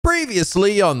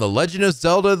Previously on The Legend of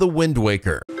Zelda, The Wind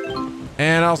Waker.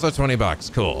 And also 20 bucks,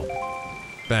 cool.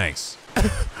 Thanks.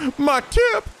 My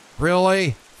tip?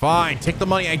 Really? Fine, take the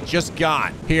money I just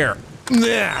got. Here.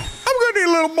 Yeah. I'm gonna need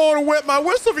a little more to wet my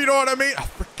whistle, if you know what I mean. Oh,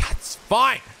 for God's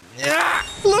fine. Yeah.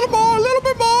 A little more, a little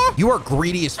bit more. You are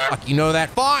greedy as fuck, you know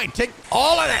that? Fine, take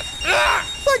all of that.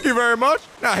 Thank you very much.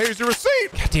 Now here's your receipt.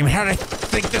 God damn it, how did I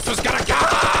think this was gonna go?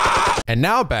 And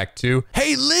now back to,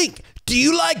 hey Link, do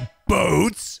you like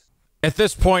boats? At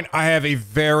this point, I have a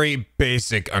very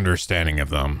basic understanding of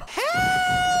them. Hello!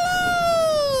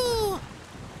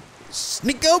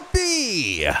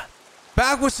 NicoB!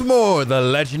 Back with some more The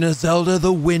Legend of Zelda,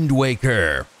 The Wind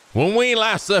Waker. When we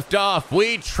last left off,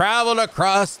 we traveled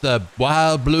across the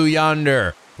wild blue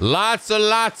yonder. Lots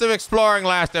of exploring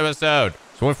last episode.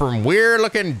 So went from weird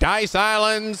looking dice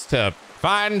islands to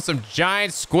finding some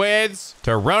giant squids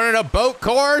to running a boat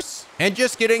course and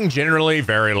just getting generally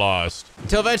very lost.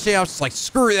 Until eventually I was just like,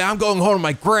 screw that, I'm going home to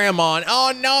my grandma. And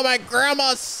oh no, my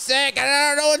grandma's sick and I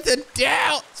don't know what to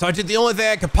do. So I did the only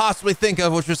thing I could possibly think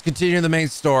of, which was continue the main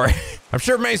story. I'm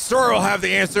sure main story will have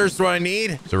the answers to what I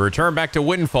need. So return back to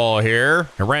Windfall here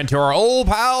and ran to our old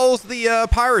pals, the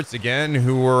pirates again,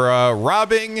 who were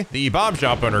robbing the bomb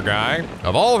shop owner guy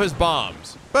of all of his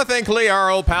bombs. But thankfully, our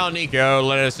old pal Nico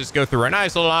let us just go through a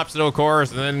nice little obstacle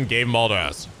course and then gave them all to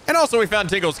us. And also we found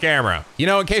Tinkle's camera, you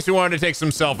know, in case we wanted to take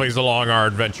some selfies along our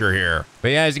adventure here.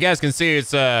 But yeah, as you guys can see,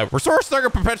 it's we're sort of stuck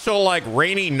at perpetual like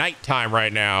rainy nighttime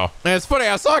right now. And it's funny,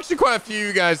 I saw actually quite a few of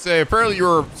you guys say apparently you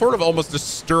were sort of almost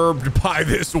disturbed by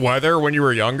this weather when you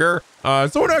were younger.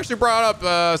 Someone actually brought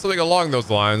up something along those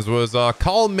lines was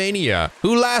Calmania,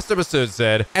 who last episode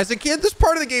said, as a kid, this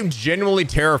part of the game genuinely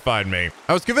terrified me.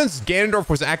 I was convinced Ganondorf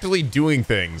was actively doing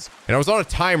things, and I was on a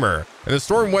timer, and the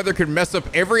storm weather could mess up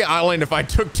every island if I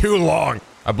took too long.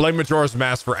 I blame Majora's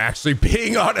Mask for actually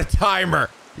being on a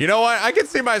timer. You know what? I can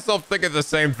see myself thinking the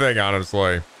same thing,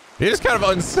 honestly. It is kind of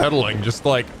unsettling, just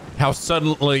like how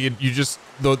suddenly you just,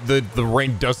 the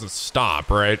rain doesn't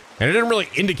stop, right? And it didn't really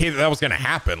indicate that was gonna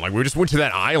happen. Like we just went to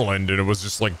that island and it was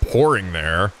just like pouring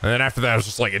there. And then after that, it was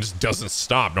just like, it just doesn't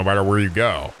stop no matter where you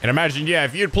go. And imagine, yeah,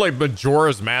 if you had played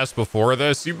Majora's Mask before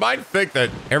this, you might think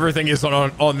that everything is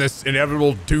on this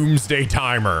inevitable doomsday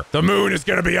timer. The moon is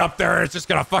gonna be up there. It's just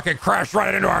gonna fucking crash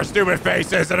right into our stupid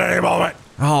faces at any moment.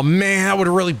 Oh man, that would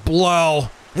really blow.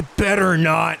 It better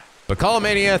not. But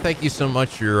Calmania, thank you so much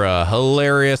for your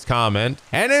hilarious comment.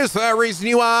 And is that reason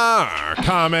you are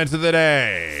comment of the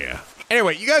day.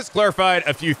 Anyway, you guys clarified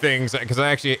a few things because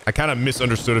I kind of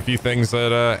misunderstood a few things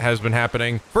that has been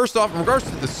happening. First off, in regards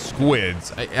to the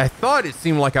squids, I thought it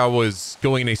seemed like I was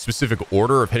going in a specific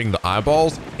order of hitting the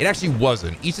eyeballs. It actually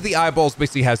wasn't. Each of the eyeballs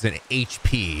basically has an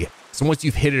HP. So once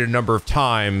you've hit it a number of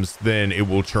times, then it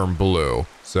will turn blue.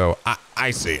 So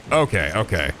I see.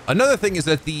 Okay. Another thing is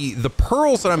that the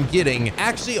pearls that I'm getting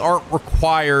actually aren't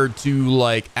required to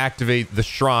like activate the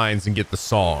shrines and get the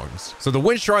songs. So the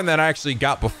wind shrine that I actually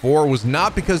got before was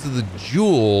not because of the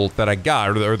jewel that I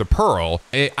got or the pearl.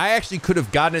 I actually could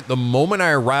have gotten it the moment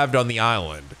I arrived on the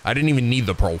island. I didn't even need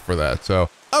the pearl for that. So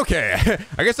okay,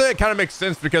 I guess that kind of makes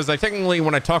sense because I technically,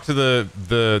 when I talked to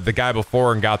the guy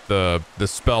before and got the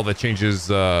spell that changes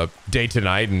day to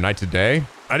night and night to day,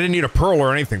 I didn't need a pearl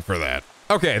or anything for that.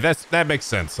 Okay, that makes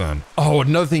sense then. Oh,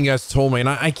 another thing you guys told me, and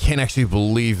I can't actually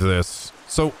believe this.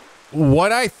 So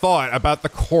what I thought about the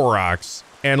Koroks,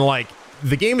 and like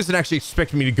the game isn't actually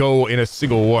expecting me to go in a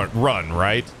single run,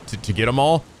 right? To get them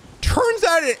all. Turns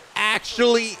out it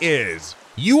actually is.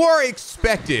 You are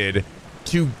expected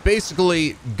to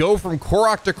basically go from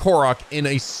Korok to Korok in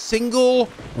a single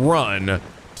run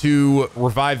to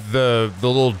revive the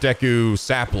little Deku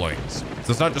saplings. So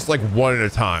it's not just like one at a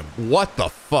time. What the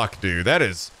fuck, dude?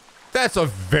 That's a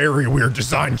very weird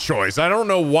design choice. I don't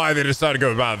know why they decided to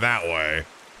go about it that way.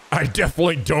 I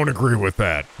definitely don't agree with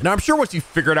that. Now, I'm sure once you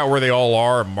figured out where they all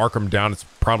are and mark them down, it's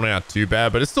probably not too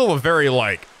bad, but it's still a very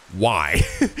like, why?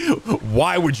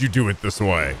 Why would you do it this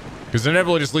way? Because it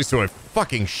inevitably just leads to a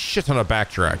fucking shit ton of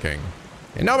backtracking.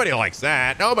 And nobody likes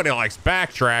that. Nobody likes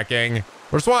backtracking.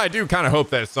 Which is why I do kind of hope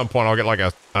that at some point I'll get like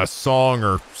a song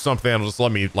or something that'll just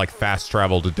let me like fast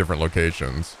travel to different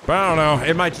locations. But I don't know.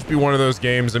 It might just be one of those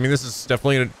games. I mean, this is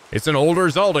definitely, it's an older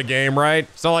Zelda game, right?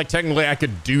 It's not like technically I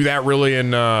could do that really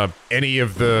in any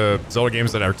of the Zelda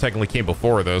games that technically came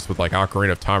before this with like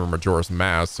Ocarina of Time or Majora's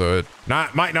Mask. So it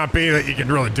might not be that you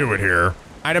can really do it here.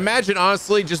 I'd imagine,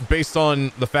 honestly, just based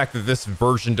on the fact that this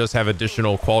version does have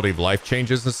additional quality of life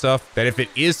changes and stuff, that if it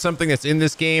is something that's in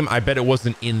this game, I bet it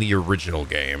wasn't in the original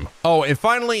game. Oh, and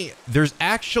finally, there's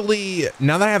actually,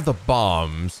 now that I have the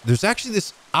bombs, there's actually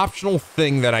this optional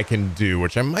thing that I can do,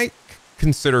 which I might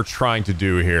consider trying to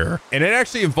do here. And it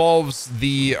actually involves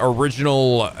the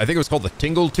original, I think it was called the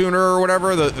Tingle Tuner or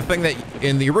whatever, the thing that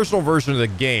in the original version of the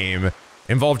game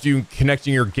involved you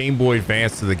connecting your Game Boy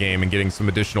Advance to the game and getting some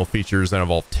additional features that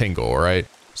involve Tingle, right?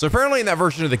 So apparently in that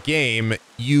version of the game,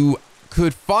 you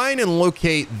could find and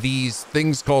locate these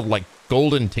things called like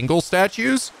golden Tingle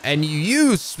statues, and you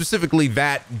use specifically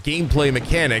that gameplay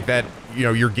mechanic, that, you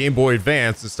know, your Game Boy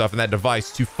Advance and stuff and that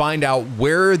device to find out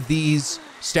where these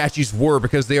statues were,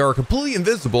 because they are completely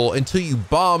invisible until you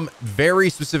bomb very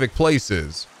specific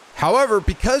places. However,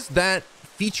 because that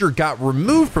feature got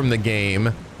removed from the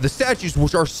game, the statues,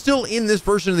 which are still in this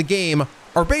version of the game,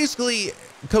 are basically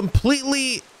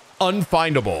completely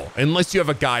unfindable unless you have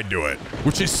a guide to it,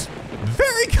 which is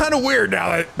very kind of weird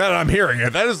now that I'm hearing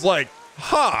it. That is like,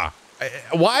 huh,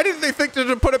 why did they think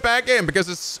to put it back in? Because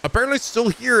it's apparently still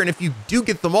here, and if you do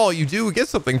get them all, you do get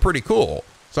something pretty cool.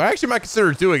 So I actually might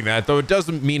consider doing that, though it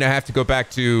doesn't mean I have to go back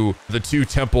to the 2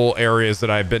 temple areas that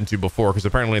I've been to before, because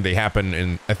apparently they happen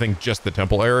in, I think, just the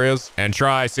temple areas, and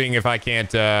try seeing if I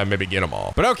can't maybe get them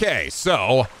all. But okay,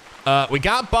 so we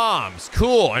got bombs,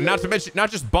 cool, and not to mention, not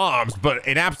just bombs, but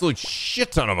an absolute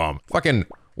shit ton of them. Fucking,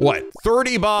 what,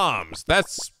 30 bombs?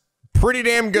 That's pretty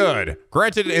damn good.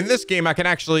 Granted, in this game, I can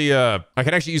actually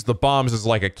use the bombs as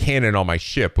like a cannon on my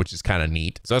ship, which is kind of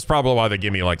neat. So that's probably why they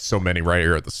give me like so many right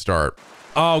here at the start.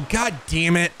 Oh, god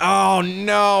damn it. Oh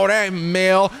no, that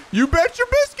mail. You bet your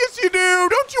biscuits you do.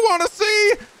 Don't you want to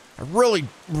see? I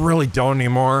really don't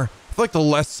anymore. I feel like the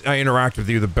less I interact with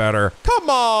you, the better. Come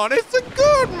on, it's a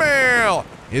good mail.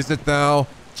 Is it though?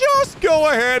 Just go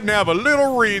ahead and have a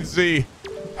little read-see.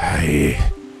 Hey.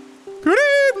 Good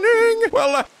evening.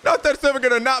 Well, not that it's ever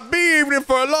gonna not be evening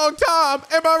for a long time.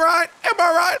 Am I right? Am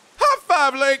I right? High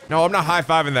five, Link. No, I'm not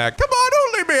high-fiving that. Come on,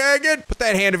 don't leave me hanging. Put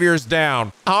that hand of yours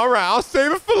down. All right, I'll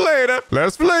save it for later.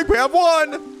 Letters for Link, we have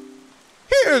one.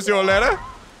 Here's your letter.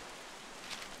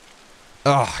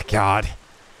 Oh, God.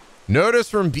 Notice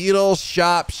from Beetle's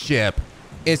shop ship.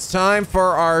 It's time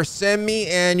for our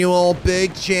semi-annual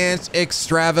Big Chance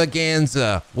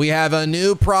extravaganza. We have a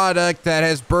new product that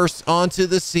has burst onto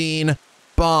the scene.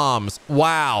 Bombs.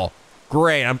 Wow.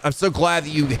 Great. I'm so glad that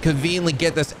you conveniently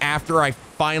get this after I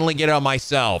finally get it on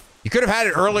myself. You could have had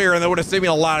it earlier and that would have saved me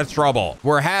a lot of trouble.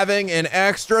 We're having an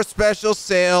extra special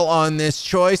sale on this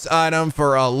choice item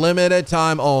for a limited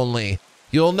time only.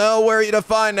 You'll know where to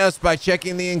find us by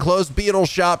checking the enclosed Beetle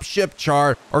Shop ship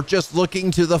chart or just looking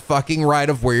to the fucking right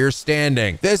of where you're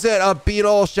standing. Visit a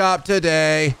Beetle Shop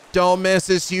today. Don't miss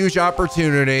this huge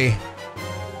opportunity.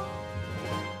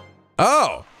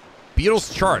 Oh,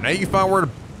 Beetle's chart. Now you find where to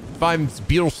find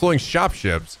Beetle's floating shop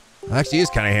ships. That actually is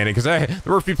kind of handy, because there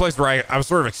were a few places where I was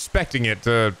sort of expecting it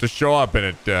to show up and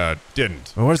it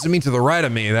didn't. Well, what does it mean to the right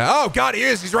of me? Oh God, he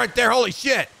is. He's right there. Holy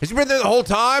shit. Has he been there the whole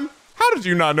time? How did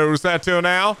you not notice that till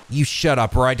now? You shut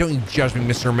up, right? Don't you judge me,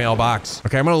 Mr. Mailbox.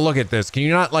 Okay, I'm gonna look at this. Can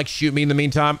you not, like, shoot me in the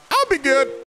meantime? I'll be good.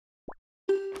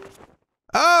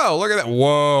 Oh, look at that.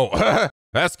 Whoa.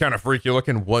 That's kind of freaky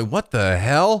looking. Boy, what the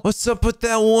hell? What's up with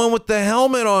that one with the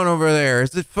helmet on over there?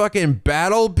 Is it fucking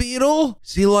Battle Beetle?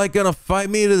 Is he, like, gonna fight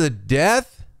me to the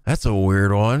death? That's a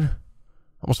weird one.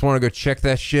 Almost want to go check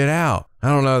that shit out. I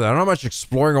don't know. I don't know how much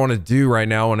exploring I want to do right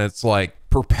now when it's, like,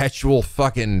 perpetual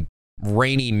fucking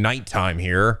rainy nighttime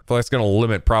here. I feel like it's gonna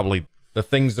limit probably the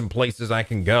things and places I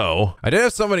can go. I did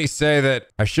have somebody say that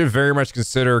I should very much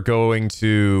consider going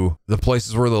to the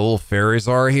places where the little fairies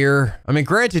are here. I mean,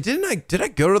 granted, did I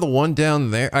go to the one down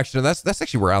there? Actually, that's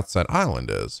actually where Outside Island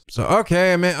is. So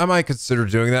okay, I might consider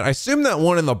doing that. I assume that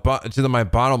one in the my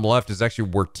bottom left is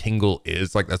actually where Tingle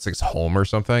is, like that's his home or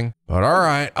something. But all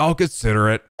right, I'll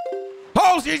consider it.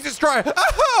 Oh, Jesus Christ.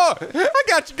 Oh, I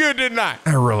got you good, didn't I?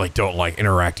 I really don't like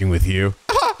interacting with you.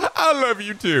 I love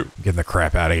you too. Getting the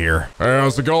crap out of here. Hey,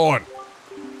 how's it going?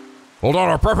 Hold on,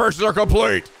 our preparations are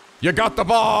complete. You got the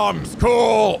bombs.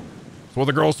 Cool. So what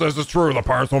the girl says is true. The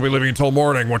pirates won't be leaving until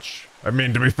morning, which, I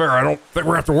mean, to be fair, I don't think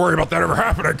we have to worry about that ever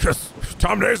happening, because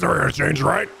Tom Day's never gonna change,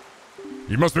 right?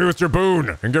 You must be with your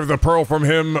boon and give the pearl from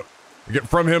him. Get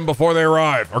from him before they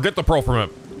arrive, or get the pearl from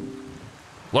him.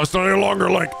 Less than any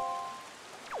longer, Link.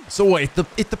 So wait,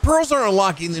 if the pearls aren't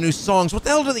unlocking the new songs, what the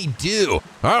hell do they do?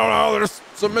 I don't know, they're just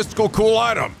some mystical cool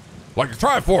item. Like the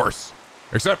Triforce.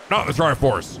 Except not the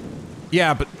Triforce.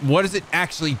 Yeah, but what does it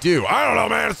actually do? I don't know,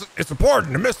 man, it's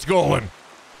important and mystical and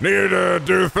need to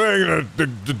do the thing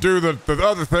to do the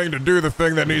other thing to do the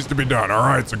thing that needs to be done, all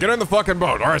right? So get in the fucking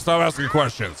boat, all right? Stop asking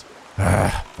questions.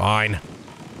 Fine.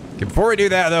 Okay, before we do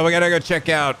that, though, we gotta go check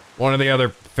out one of the other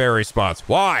fairy spots.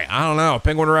 Why? I don't know.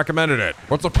 Penguin recommended it.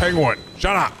 What's a penguin?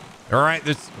 Shut up. All right.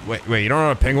 Wait. You don't know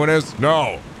what a penguin is?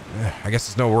 No. I guess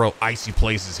there's no real icy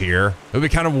places here. It would be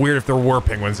kind of weird if there were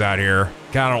penguins out here.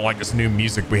 Kinda don't like this new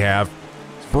music we have.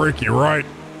 It's freaky, right?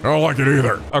 I don't like it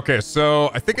either. Okay,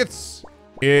 so I think it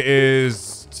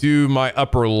is to my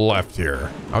upper left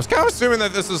here. I was kind of assuming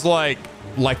that this is like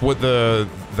what the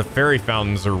fairy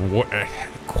fountains or what,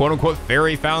 quote unquote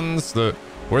fairy fountains,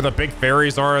 where the big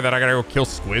fairies are that I gotta go kill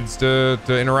squids to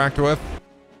interact with.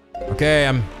 Okay,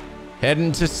 I'm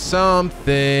heading to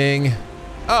something.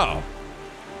 Oh,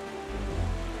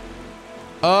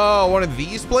 one of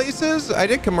these places? I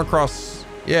did come across,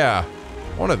 yeah,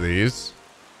 one of these.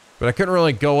 But I couldn't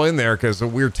really go in there because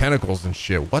of weird tentacles and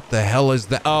shit. What the hell is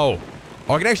that? Oh,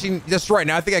 I can actually, that's right.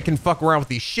 Now I think I can fuck around with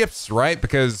these ships, right?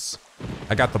 Because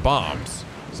I got the bombs.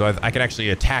 So I can actually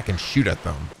attack and shoot at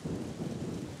them.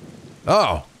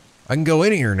 Oh, I can go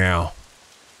in here now.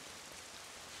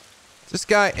 This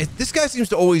guy seems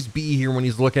to always be here when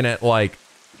he's looking at like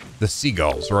the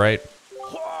seagulls, right?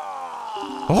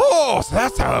 Oh, so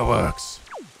that's how it works.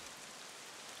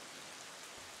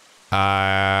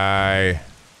 I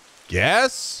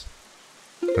guess?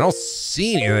 I don't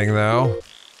see anything though.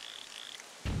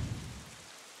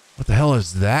 What the hell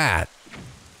is that?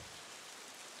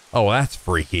 Oh, that's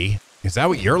freaky. Is that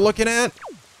what you're looking at?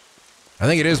 I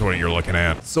think it is what you're looking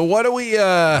at. So what do we,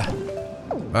 what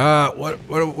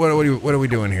are we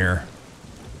doing here?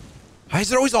 Why is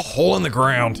there always a hole in the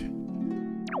ground?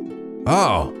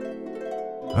 Oh.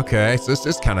 Okay, so this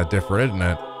is kind of different, isn't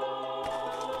it?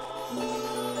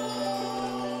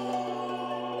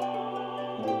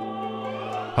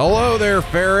 Hello there,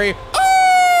 fairy.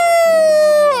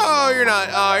 Oh, you're not,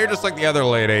 oh, you're just like the other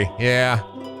lady. Yeah.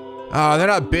 Oh, they're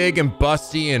not big and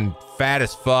busty and fat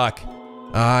as fuck.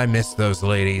 I miss those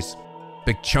ladies.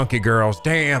 Big chunky girls.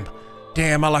 Damn,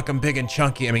 I like them big and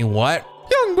chunky. I mean, what?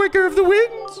 Young waker of the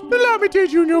winds, allow me to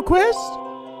aid you in your quest.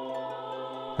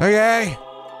 Okay.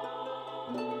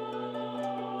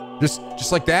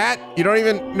 Just like that? You don't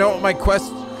even know what my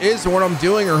quest is or what I'm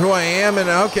doing or who I am, and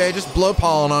okay, just blow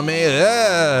pollen on me.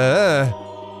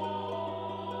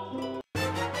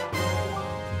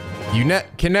 You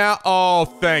can now, oh,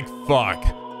 thank fuck.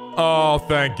 Oh,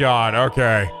 thank God,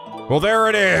 okay. Well, there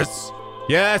it is.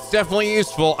 Yeah, that's definitely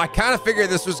useful. I kind of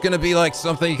figured this was gonna be like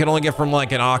something you can only get from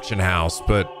like an auction house,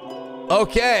 but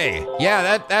okay.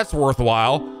 Yeah, that's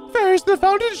worthwhile. Fairies, the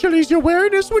fountain shall ease your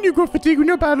weariness when you grow fatigued when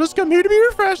your battles. Come here to be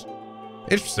refreshed.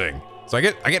 Interesting. So I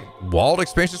get walled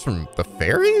expansions from the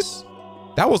fairies?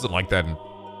 That wasn't like that in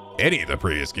any of the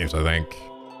previous games, I think.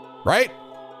 Right?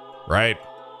 Right.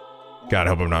 God, I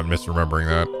hope I'm not misremembering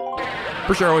that.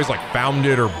 For sure I always like found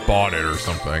it or bought it or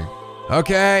something.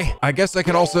 Okay, I guess I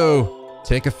could also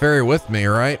take a fairy with me,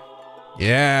 right?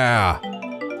 Yeah.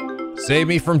 Save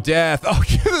me from death. Oh,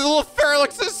 the little fairy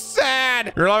looks so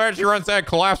sad. Your love energy runs out,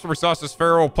 collapse from exhaust. This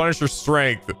fairy will punish your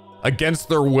strength against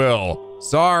their will.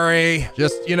 Sorry,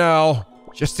 just, you know,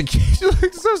 just in case. You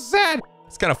look so sad.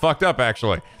 It's kind of fucked up,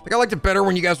 actually. I think I liked it better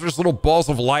when you guys were just little balls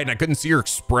of light and I couldn't see your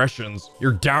expressions.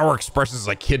 Your dour expressions as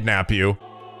I kidnap you.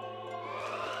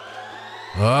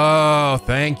 Oh,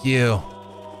 thank you.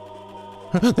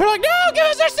 They're like, no, give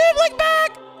us our sibling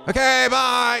back. Okay,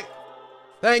 bye.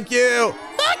 Thank you.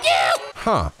 Fuck you.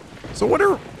 Huh. So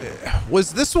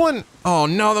was this one? Oh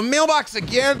no, the mailbox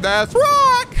again. That's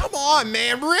right. Come on,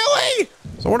 man, really?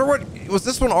 So I wonder was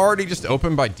this one already just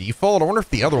open by default? I wonder if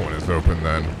the other one is open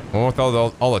then. Oh, with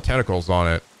all the tentacles on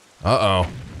it. Uh-oh.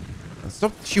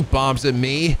 Don't shoot bombs at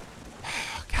me.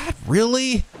 God,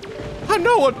 really? I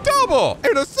know a double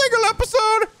in a single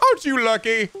episode. Aren't you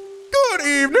lucky? Good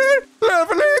evening,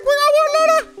 lovely. We got one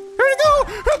letter. Here you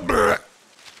go.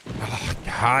 Oh,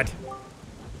 God.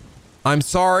 I'm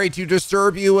sorry to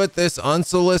disturb you with this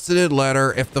unsolicited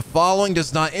letter. If the following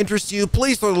does not interest you,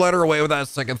 please throw the letter away without a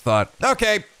second thought.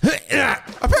 Okay.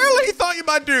 Apparently he thought you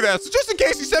might do that, so just in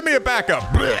case he sent me a backup.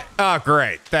 Oh,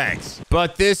 great. Thanks.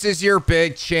 But this is your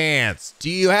big chance. Do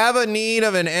you have a need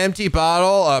of an empty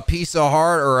bottle, a piece of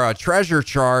heart, or a treasure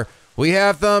chart? We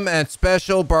have them at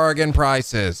special bargain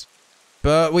prices,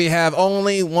 but we have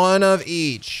only one of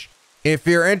each. If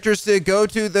you're interested, go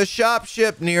to the shop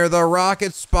ship near the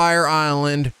Rocket Spire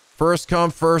Island. First come,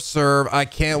 first serve. I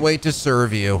can't wait to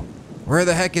serve you. Where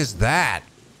the heck is that?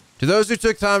 To those who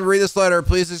took time to read this letter,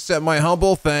 please accept my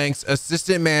humble thanks.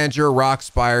 Assistant Manager, Rock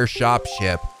Spire Shop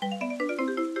Ship.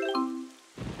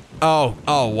 Oh,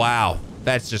 wow.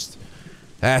 That's just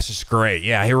great.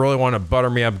 Yeah, he really wanted to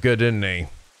butter me up good, didn't he?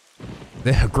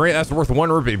 Yeah, great, that's worth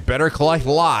 1 rupee. Better collect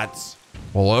lots.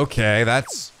 Well, okay,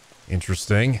 that's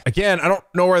interesting. Again, I don't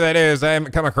know where that is. I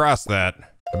haven't come across that.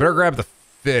 I better grab the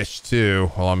fish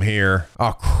too while I'm here.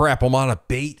 Oh crap, I'm on a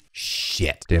bait.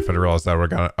 Shit. Damn, if I realized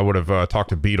that I would have talked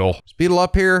to Beetle. Is Beetle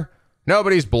up here? No,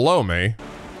 but he's below me.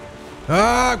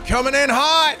 I'm coming in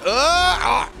hot.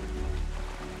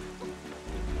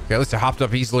 Okay, at least I hopped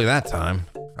up easily that time.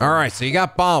 All right, so you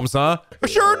got bombs, huh? I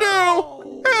sure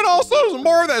do. And also some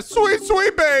more of that sweet,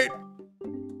 sweet bait.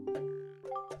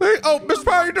 Hey, oh, Mr.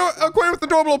 Power, you're acquainted with the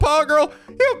adorable pilot girl?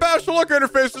 You have a bashful look on your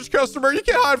face, this customer. You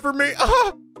can't hide from me.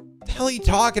 What the hell are you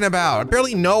talking about? I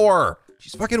barely know her.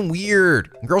 She's fucking weird.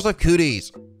 And girls have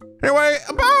cooties. Anyway,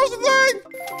 a bow's thing.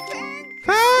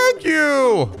 Thank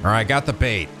you. All right, got the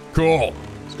bait. Cool.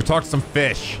 Let's go talk to some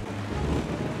fish.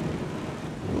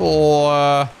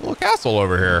 Little castle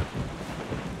over here.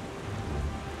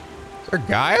 Is there a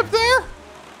guy up there?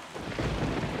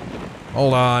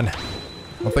 Hold on.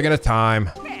 One thing at a time.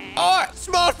 Oh,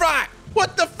 small fry!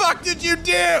 What the fuck did you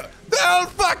do? The whole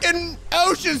fucking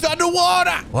ocean's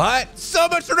underwater! What? So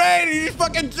much rain and you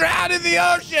fucking drowned in the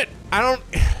ocean! I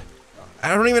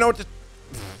don't even know what to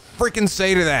freaking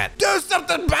say to that. Do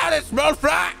something about it, small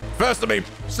fry! First, let me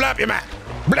slap your mouth.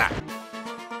 Blah.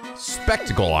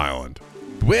 Spectacle Island.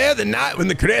 Beware the night when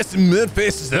the crescent moon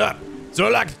faces up. So I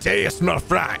like to tell you, small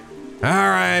fry. All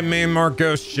right, maybe more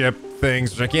ghost ship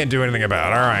things, which I can't do anything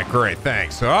about. All right, great,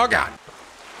 thanks. Oh, God.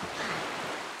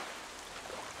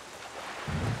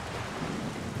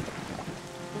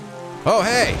 Oh,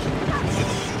 hey.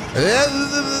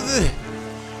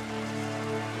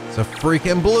 It's a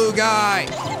freaking blue guy.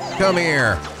 Come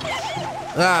here.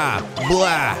 Ah,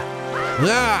 blah.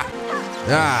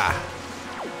 Ah.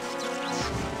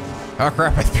 Oh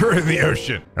crap, I threw it in the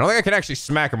ocean. I don't think I can actually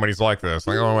smack him when he's like this.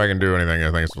 I think the only way I can do anything,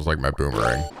 I think it's just like my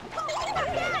boomerang.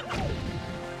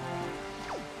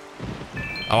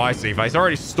 Oh, I see. If I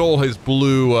already stole his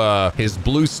blue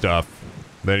stuff,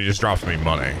 then he just drops me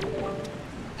money.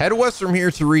 Head west from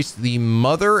here to reach the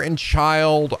Mother and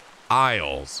Child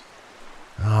Isles.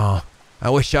 Oh, I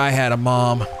wish I had a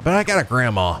mom, but I got a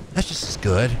grandma. That's just as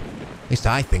good. At least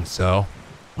I think so.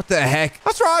 What the heck?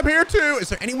 That's why I'm here too. Is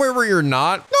there anywhere where you're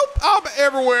not? Nope, I'm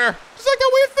everywhere. Just like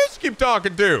that weird fish you keep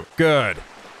talking to. Good.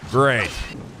 Great.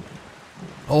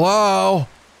 Hello?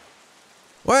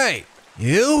 Wait,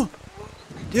 you?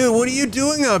 Dude, what are you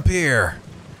doing up here?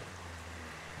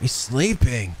 He's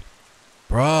sleeping.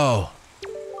 Bro.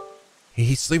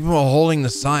 He's sleeping while holding the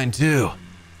sign too.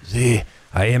 See,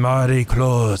 I am already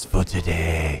closed for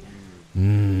today.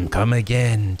 Come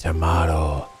again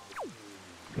tomorrow.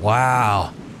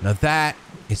 Wow. Now that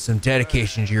is some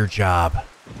dedication to your job.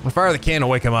 I'm gonna fire the can to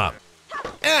wake him up.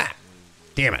 Ah!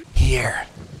 Damn it. Here.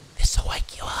 This'll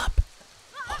wake you up.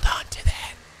 Hold on to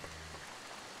that.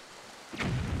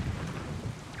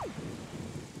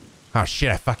 Oh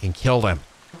shit, I fucking killed him.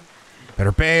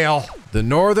 Better bail. The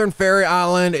northern fairy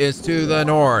island is to the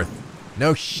north.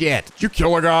 No shit. Did you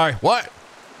kill a guy? What?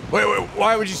 Wait,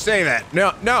 why would you say that?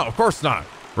 No, of course not.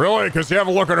 Really? Because you have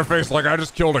a look on your face like I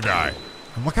just killed a guy.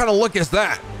 And what kind of look is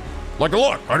that? Like a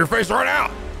look on your face right now.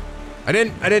 I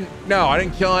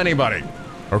didn't kill anybody.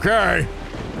 Okay.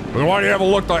 Then why do you have a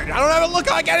look like? I don't have a look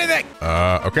like anything.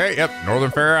 Okay, yep,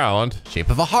 Northern Fairy Island. Shape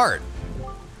of a heart.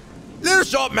 Little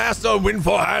shop master of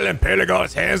Windfall Island Pele got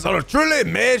his hands on a truly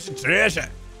amazing treasure.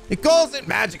 He calls it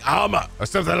magic armor or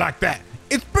something like that.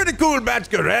 It's pretty cool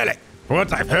magical relic, from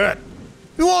what I've heard.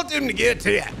 If you want him to get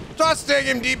to you, try staring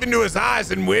him deep into his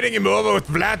eyes and winning him over with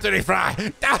flattery fry.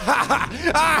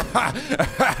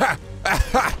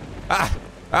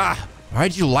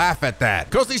 Why'd you laugh at that?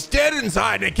 Because he's dead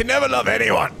inside and he can never love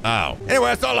anyone. Oh. Anyway,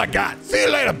 that's all I got. See you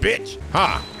later, bitch.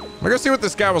 Huh. I'm gonna see what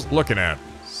this guy was looking at.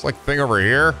 This like thing over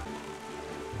here.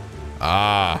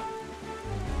 Ah.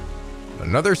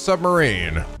 Another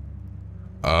submarine.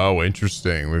 Oh,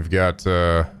 interesting. We've got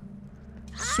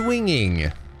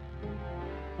swinging.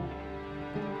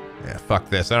 Yeah, fuck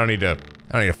this. I don't need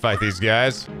to fight these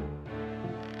guys.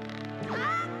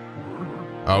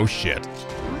 Oh shit.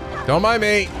 Don't mind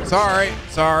me. Sorry.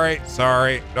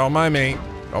 Don't mind me.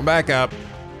 Don't back up.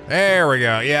 There we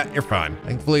go. Yeah, you're fine.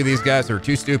 Thankfully, these guys are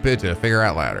too stupid to figure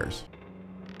out ladders.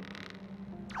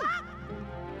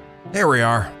 There we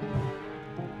are.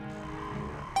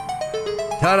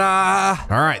 Ta-da!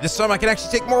 All right, this time I can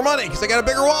actually take more money because I got a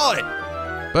bigger wallet.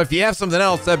 But if you have something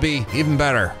else, that'd be even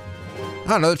better.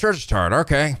 Oh, another treasure chart.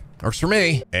 Okay, works for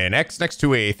me. An X next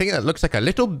to a thing that looks like a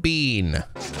little bean.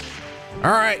 All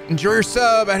right, enjoy your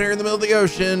sub out here in the middle of the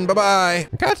ocean. Bye-bye.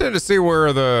 I'm kind of tempted to see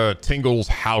where the Tingle's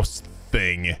house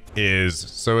thing is.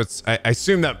 So it's, I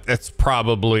assume that that's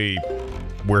probably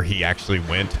where he actually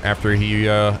went after he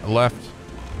left.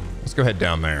 Let's go head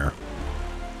down there.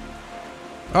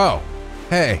 Oh,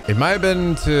 hey, it might have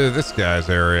been to this guy's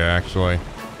area, actually.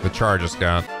 the char just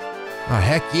got. Oh,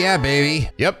 heck yeah, baby.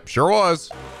 Yep, sure was.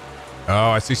 Oh,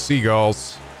 I see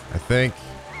seagulls, I think.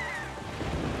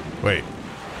 Wait.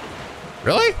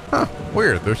 Really? Huh,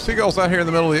 weird. There's seagulls out here in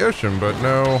the middle of the ocean, but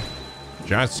no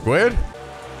giant squid?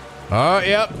 Oh,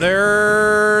 yep,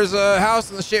 there's a house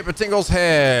in the shape of Tingle's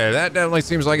head. That definitely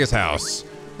seems like his house.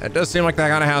 That does seem like the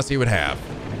kind of house he would have.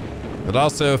 But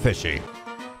also fishy.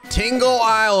 Tingle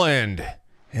Island.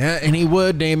 Yeah, and he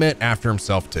would name it after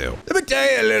himself too. Let me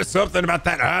tell you a little something about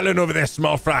that island over there,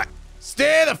 small fry.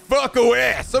 Stay the fuck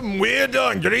away. Some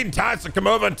weirdo in green tights will come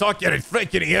over and talk your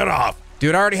freaking ear off.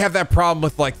 Dude, I already have that problem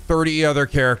with like 30 other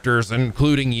characters,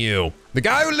 including you. The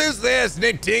guy who lives there is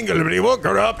named Tingle, but he won't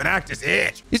grow up and act his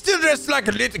age. He's still dressed like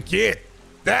a little kid.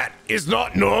 That is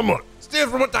not normal. Still,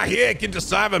 from what I hear, he can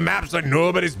decipher maps like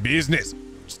nobody's business.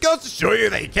 Just goes to show you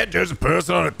that you can't judge a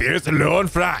person on appearance alone,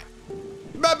 Fry.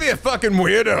 You might be a fucking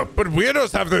weirdo, but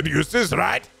weirdos have their uses,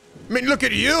 right? I mean, look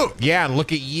at you. Yeah,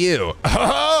 look at you.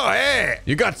 Oh, hey,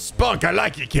 you got spunk. I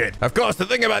like you, kid. Of course, the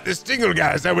thing about this Tingle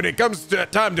guy is that when it comes to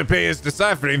time to pay his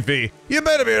deciphering fee, you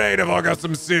better be ready to fork out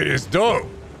some serious dough.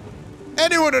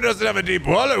 Anyone who doesn't have a deep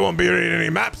wallet won't be reading any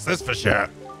maps, that's for sure.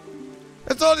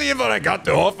 That's all the info I got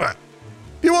to offer.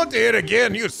 If you want to hear it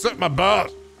again, you suck my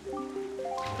balls.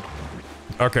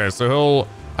 Okay, so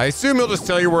I assume he'll just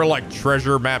tell you where like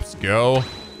treasure maps go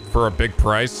for a big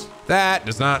price. That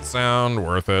does not sound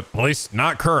worth it. At least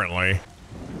not currently.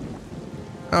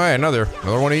 Oh, hey, another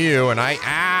one of you, and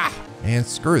man,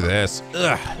 screw this.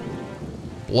 Ugh.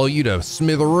 Blow you to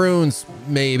smithereens,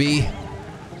 maybe.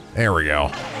 There we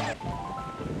go.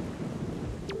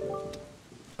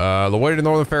 The way to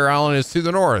Northern Fair Island is to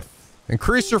the north.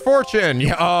 Increase your fortune.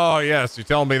 Yeah, oh, yes, you're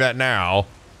telling me that now.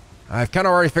 I've kind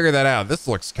of already figured that out. This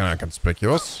looks kind of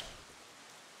conspicuous.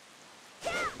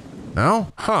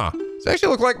 No? Huh. Does it actually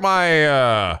look like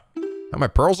how my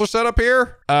pearls are set up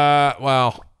here?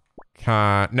 Well,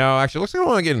 no, actually, it looks like I'm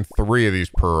only getting 3 of these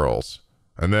pearls.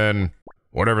 And then,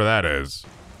 whatever that is.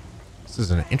 This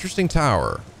is an interesting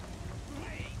tower.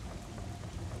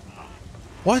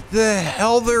 What the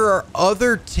hell? There are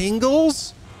other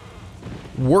Tingles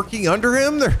working under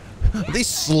him? Are these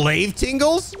slave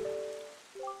Tingles?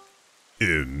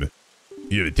 You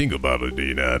have a Tingle bottle, do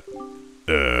you not?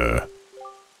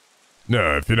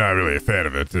 No, if you're not really a fan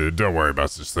of it, don't worry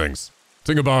about such things.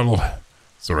 Tingle bottle,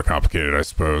 sort of complicated, I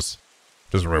suppose.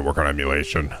 Doesn't really work on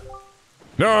emulation.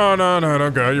 No,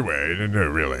 don't go your way. No,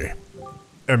 really.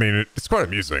 I mean, it's quite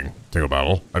amusing, Tingle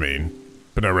bottle. I mean,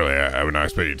 but no, really, I would not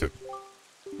expect you to.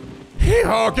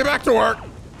 Hee-haw, get back to work.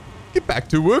 Get back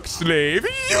to work, slave.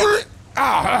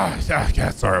 God,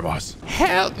 sorry, boss.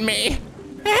 Help me.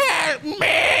 Help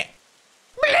me.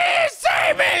 Please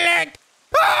save me, Lick.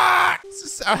 This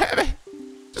is so heavy.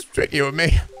 Just between you and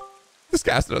me. This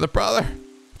guy's another brother.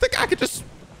 The guy could just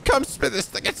come spin this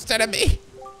thing instead of me.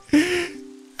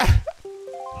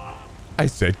 I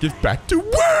said get back to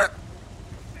work.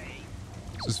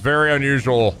 This is very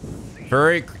unusual.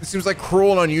 It seems like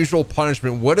cruel and unusual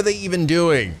punishment. What are they even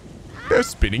doing? They're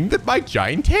spinning my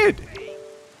giant head.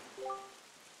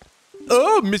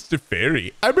 Oh, Mr.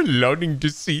 Fairy, I'm longing to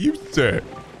see you, sir.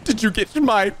 Did you get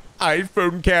my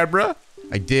iPhone camera?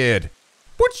 I did.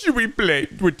 What should we play?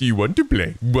 What do you want to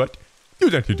play? What?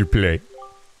 You're not here to play.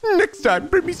 Next time,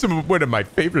 bring me one of my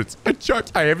favorites. A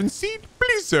chart I haven't seen.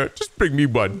 Please, sir, just bring me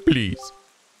one, please.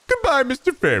 Goodbye,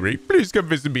 Mr. Fairy. Please come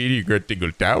visit me here at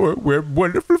Tingle Tower, where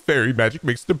wonderful fairy magic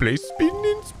makes the place spin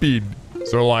and spin.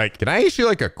 So, like, can I actually,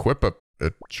 like, equip a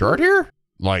chart here?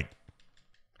 Like,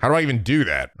 how do I even do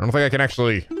that? I don't think I can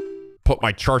actually put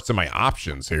my charts in my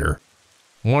options here.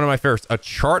 One of my favorites, a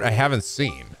chart I haven't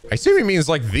seen. I assume he means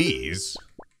like these,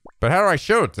 but how do I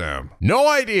show it to him? No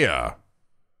idea.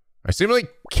 I simply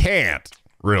can't,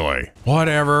 really.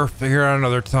 Whatever, figure out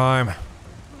another time. I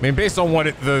mean, based on what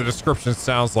the description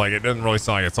sounds like, it doesn't really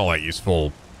sound like it's all that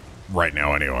useful right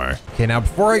now anyway. Okay, now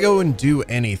before I go and do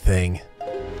anything,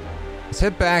 let's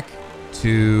head back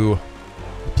to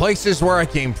the places where I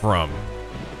came from.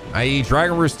 i.e.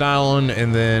 Dragon Roost Island,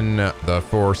 and then the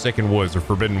Forsaken Woods, or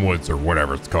Forbidden Woods, or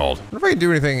whatever it's called. I wonder if I can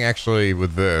do anything actually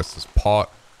with this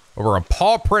over on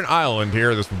Paw Print Island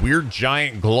here, this weird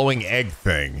giant glowing egg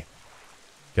thing.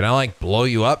 Can I like blow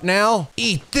you up now?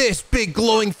 Eat this big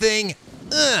glowing thing.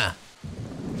 Ugh.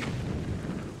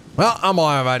 Well, I'm all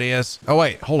out of ideas. Oh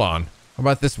wait, hold on. How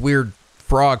about this weird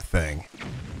frog thing?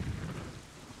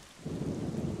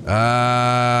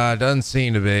 Doesn't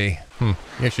seem to be.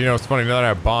 Actually, you know, it's funny, now that I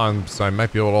have bombs, I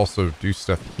might be able to also do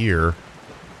stuff here.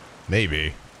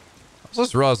 Maybe. I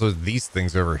just realized there's these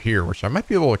things over here, which I might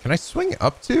be able to, can I swing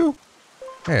up to?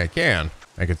 Hey, I can.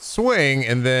 I could swing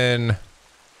and then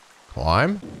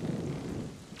climb.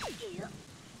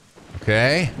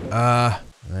 Okay, and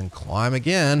then climb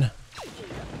again.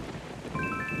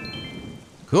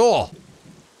 Cool.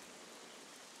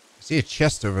 I see a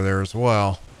chest over there as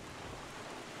well.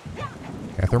 Can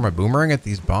I throw my boomerang at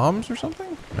these bombs or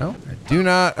something? No, I do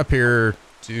not appear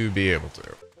to be able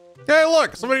to. Hey,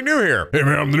 look, somebody new here. Hey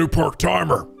man, I'm the new park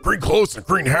timer. Green clothes and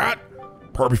green hat.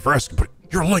 Pardon me for asking, but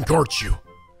you're Link, aren't you?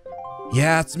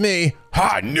 Yeah, it's me.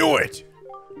 Ha, I knew it.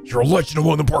 You're a legend of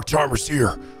one of the park timers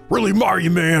here. Really admire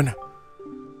you, man.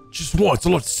 Just once,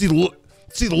 I'd love to see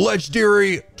the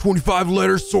legendary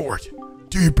 25-letter sword.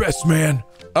 Do your best, man.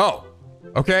 Oh,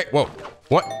 okay. Whoa,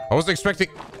 what? I wasn't expecting.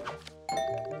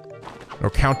 No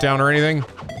countdown or anything.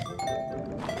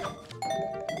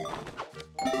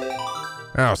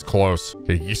 That was close.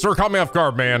 Okay, you sort of caught me off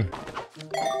guard, man.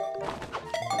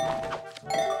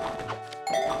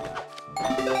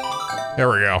 There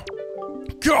we go.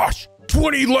 Gosh,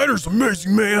 20 letters,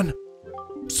 amazing, man.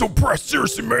 I'm so impressed,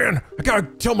 seriously, man. I gotta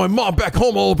tell my mom back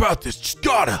home all about this. Just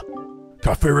gotta.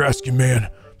 Got a favor asking, man.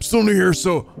 I'm still new here,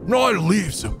 so I'm not allowed to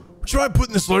leave. So would you mind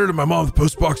putting this letter to my mom in the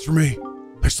post box for me?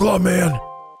 Thanks a lot, man.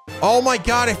 Oh my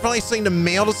God, I finally sent a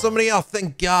mail to somebody. Oh,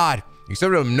 thank God. You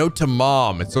sent a note to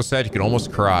mom. It's so sad you can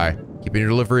almost cry. Keep it in your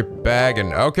delivery bag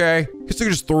and okay. Guess I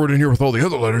could just throw it in here with all the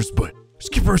other letters, but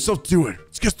just keep herself to it.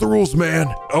 It's against the rules,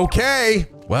 man. Okay.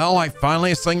 Well, I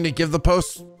finally assigned to give the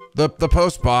post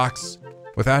box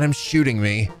without him shooting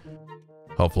me.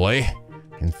 Hopefully,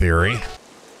 in theory.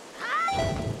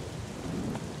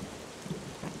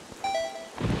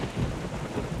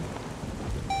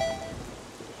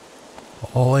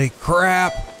 Holy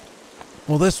crap.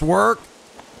 Will this work?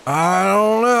 I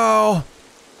don't know.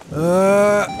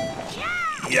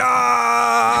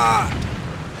 Yeah.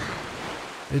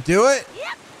 Did it do it?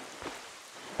 Yep.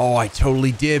 Oh, I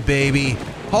totally did, baby.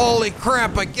 Holy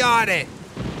crap, I got it.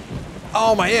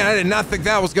 Oh man, I did not think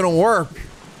that was gonna work.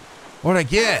 What'd I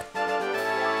get?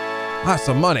 Ah,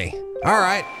 some money. All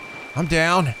right, I'm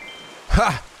down.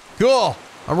 Ha, cool.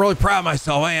 I'm really proud of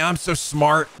myself. Hey, I'm so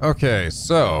smart. Okay,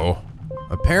 so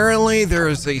apparently there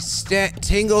is a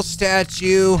Tingle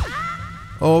statue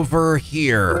over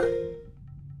here.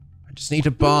 I just need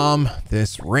to bomb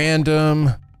this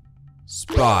random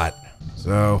spot.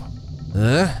 So,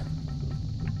 oh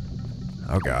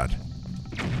God.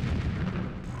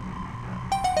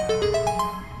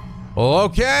 Well,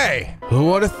 okay. Who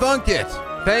would have thunk it?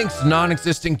 Thanks,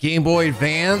 non-existent Game Boy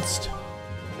Advanced.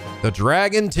 The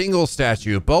Dragon Tingle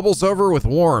statue bubbles over with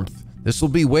warmth. It will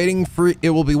be waiting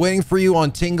for you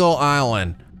on Tingle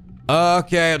Island.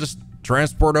 Okay, I'll just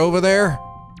transport over there.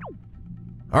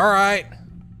 All right,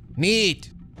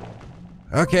 neat.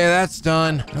 Okay, that's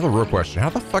done. Another real question. How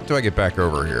the fuck do I get back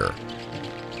over here?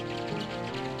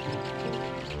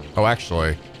 Oh,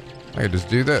 actually, I can just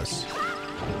do this.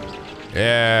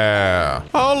 Yeah.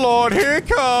 Oh Lord, here it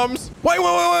comes. Wait,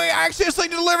 I actually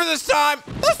delivered this time.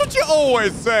 That's what you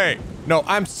always say. No,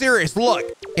 I'm serious. Look,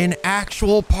 an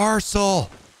actual parcel.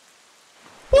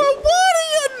 Well, what do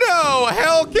you know?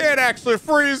 Hell can't actually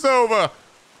freeze over.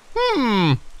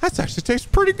 That actually tastes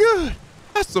pretty good.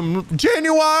 That's some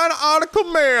genuine article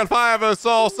mail if I ever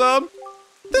saw some.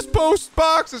 This post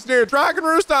box is near Dragon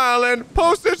Roost Island.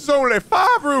 Postage is only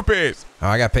 5 rupees. Oh,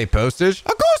 I gotta pay postage?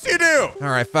 Of course you do. All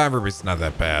right, 5 rupees is not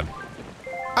that bad.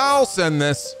 I'll send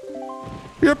this.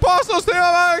 Your parcel's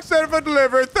still extended for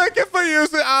delivery. Thank you for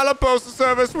using Island Postal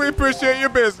Service. We appreciate your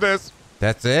business.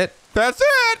 That's it? That's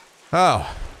it.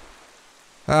 Oh.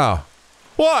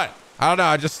 What? I don't know.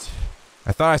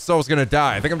 I thought I still was gonna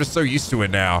die. I think I'm just so used to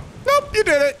it now. Nope, you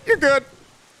did it. You're good.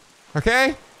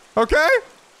 Okay. Okay.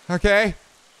 Okay.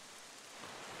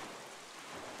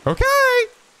 Okay.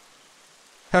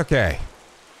 Okay.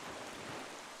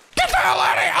 Get the hell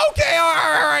out of here. Okay,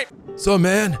 all right. So,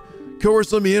 man,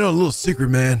 coworkers let me in on a little secret,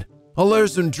 man. All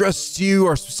letters addressed to you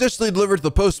are specially delivered to the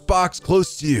post box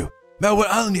close to you. Man, what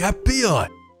island you have to be on?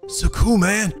 So cool,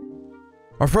 man.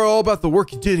 I've heard all about the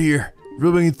work you did here.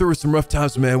 Really been through some rough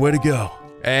times, man. Way to go.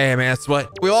 Hey, man, that's what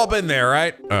we all been there,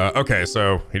 right? Okay,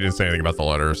 so he didn't say anything about the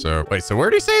letter, so. Wait, so where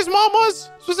did he say his mom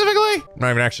was, specifically? I'm not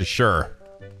even actually sure.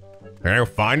 Can I go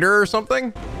find her or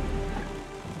something?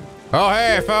 Oh,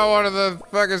 hey, I found one of the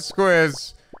fucking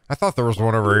squids. I thought there was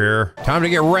one over here. Time to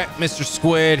get wrecked, Mr.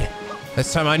 Squid.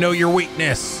 This time I know your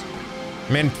weakness.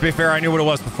 I mean, to be fair, I knew what it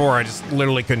was before. I just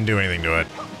literally couldn't do anything to it.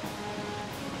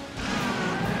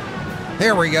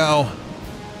 There we go.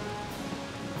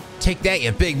 Take that,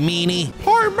 you big meanie.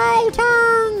 I'm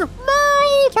melting!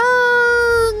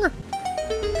 Melting!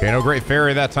 Okay, no great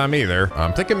fairy that time either.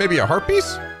 I'm thinking maybe a heart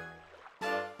piece?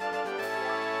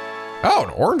 Oh,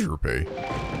 an orange rupee.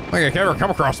 I think I never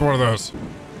come across one of those.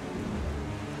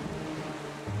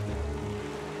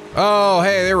 Oh,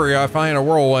 hey, there we go. I find a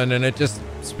whirlwind and it just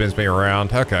spins me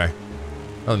around. Okay.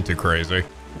 Nothing too crazy.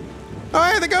 Oh,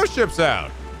 hey, the ghost ship's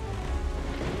out.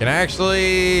 Can I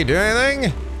actually do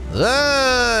anything?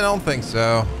 I don't think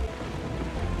so.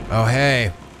 Oh,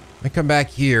 hey. Let me come back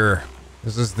here.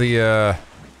 This is the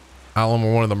island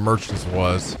where one of the merchants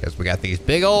was. Because we got these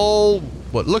big old,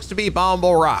 what looks to be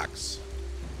bombable rocks.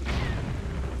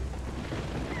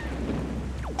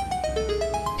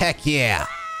 Heck yeah.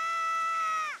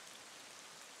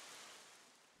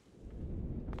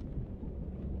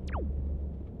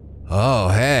 Oh,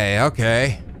 hey,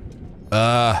 okay.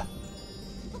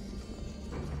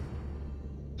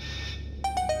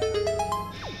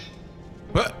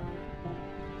 What?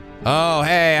 Oh,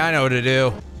 hey, I know what to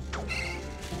do.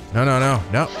 No.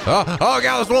 Oh,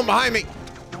 God, there's one behind me.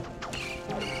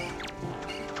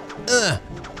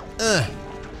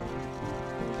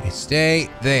 Okay, stay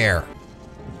there.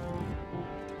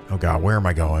 Oh, God, where am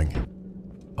I going?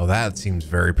 Oh, that seems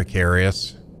very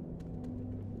precarious.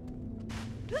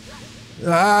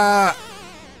 Ah!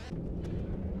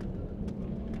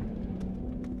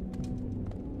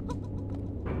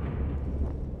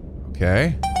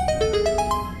 Okay.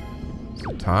 Is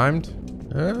it timed?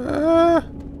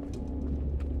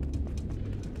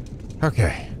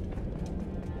 Okay.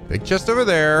 Big chest over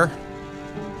there.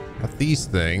 Got these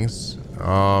things.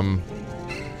 Oh.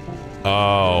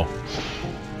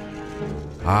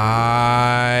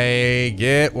 I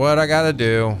get what I gotta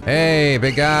do. Hey,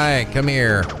 big guy, come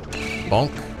here.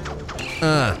 Bonk.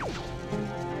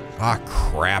 Ah,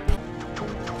 crap.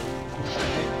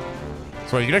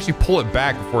 So you can actually pull it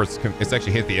back before it's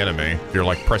actually hit the enemy if you're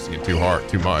like pressing it too hard,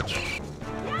 too much.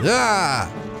 Ah!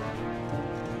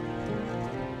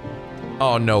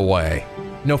 Oh, no way.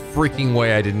 No freaking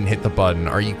way I didn't hit the button.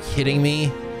 Are you kidding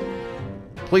me?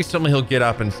 Please tell me he'll get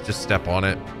up and just step on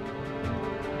it.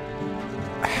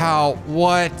 How?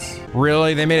 What?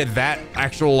 Really? They made it that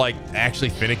actually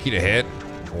finicky to hit?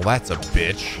 Well, that's a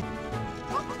bitch.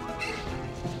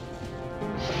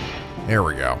 There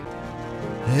we go.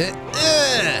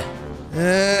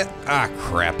 Ah,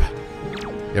 crap.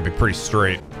 Gotta be pretty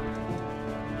straight.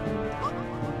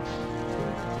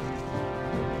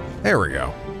 There we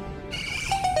go.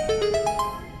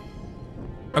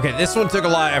 Okay, this one took a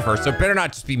lot of effort, so it better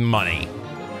not just be money.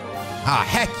 Ah,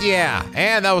 heck yeah.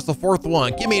 And that was the fourth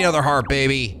one. Give me another heart,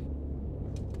 baby.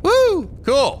 Woo,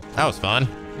 cool. That was fun.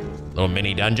 Little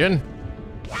mini dungeon.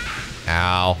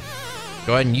 Ow.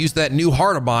 Go ahead and use that new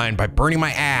heart of mine by burning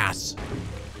my ass.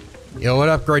 Yo, what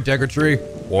up, Great Decker Tree?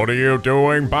 What are you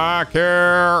doing back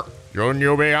here? Shouldn't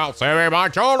you be out saving my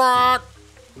children?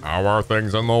 How are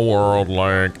things in the world,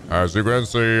 Link? As you can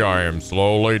see, I am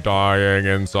slowly dying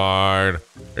inside.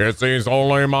 It seems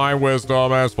only my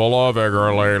wisdom is full of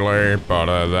vigor lately,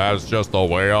 but that's just the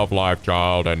way of life,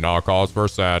 child, and not cause for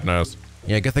sadness.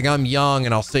 Yeah, good thing I'm young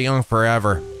and I'll stay young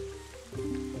forever.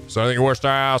 Something you wish to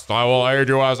ask, I will aid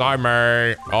you as I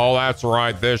may. Oh, that's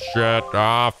right, this shit.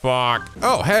 Ah, fuck.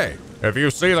 Oh, hey. If you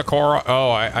see the core,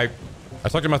 I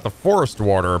talked about the forest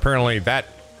water. Apparently that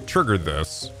triggered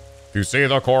this. If you see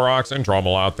the Koroks in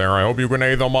trouble out there, I hope you can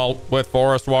aid them all with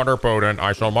forest water potent.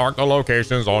 I shall mark the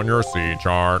locations on your sea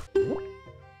chart.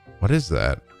 What is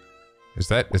that? Is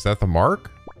that the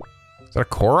mark? Is that a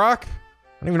Korok? I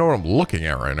don't even know what I'm looking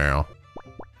at right now.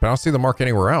 But I don't see the mark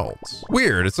anywhere else.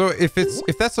 Weird. So if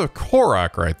that's a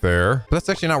Korok right there, but that's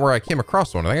actually not where I came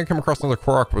across one. I think I came across another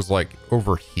Korok was like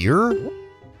over here,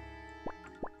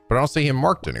 but I don't see him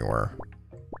marked anywhere.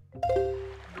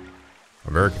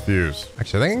 I'm very confused.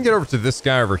 Actually, I think I can get over to this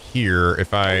guy over here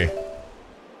if I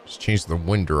just change the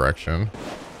wind direction.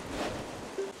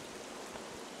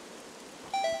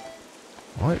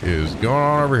 What is going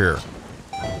on over here?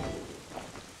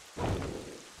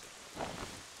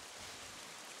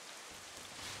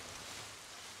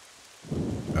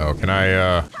 Oh, can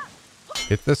I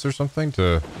hit this or something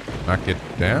to knock it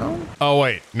down? Oh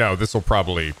wait, no, this will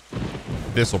probably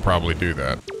do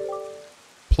that.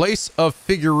 Place of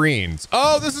figurines.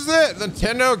 Oh, this is it.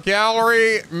 Nintendo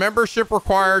Gallery membership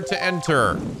required to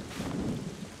enter.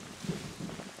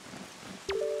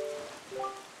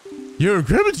 Yo,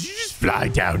 Grandma, did you just fly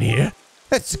down here?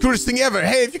 That's the coolest thing ever.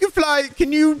 Hey, if you can fly,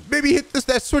 can you maybe hit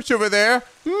that switch over there?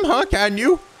 Huh, can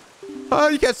you? Oh,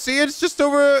 you can't see it. It's just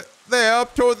over there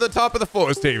up toward the top of the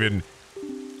forest haven.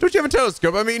 Don't you have a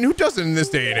telescope? I mean, who doesn't in this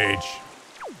day and age?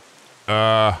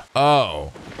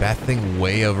 Oh, that thing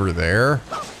way over there?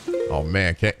 Oh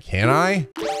man, can I?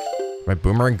 My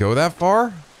boomerang go that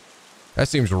far? That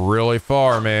seems really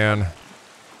far, man.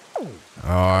 Oh,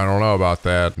 I don't know about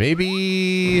that.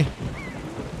 Maybe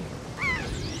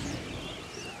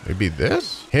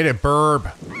this? Hit it,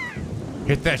 burb.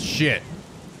 Hit that shit.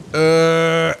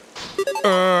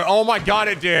 Oh my God,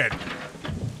 it did.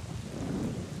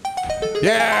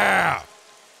 Yeah.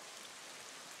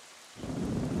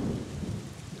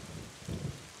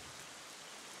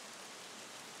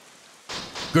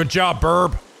 Good job,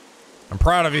 Burb. I'm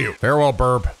proud of you. Farewell,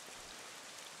 Burb.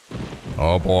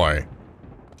 Oh boy.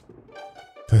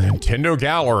 The Nintendo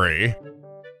Gallery.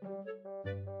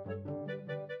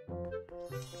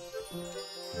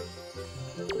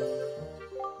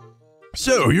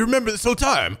 So, you remember this whole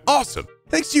time? Awesome.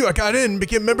 Thanks to you, I got in and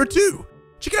became a member too.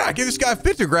 Check it out, I gave this guy a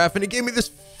pictograph and he gave me this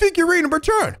figurine in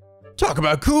return. Talk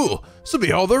about cool. This will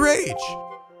be all the rage.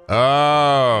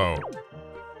 Oh.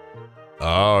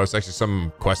 Oh, it's actually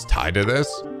some quest tied to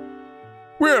this?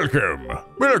 Welcome.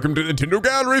 Welcome to the Nintendo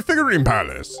Gallery Figurine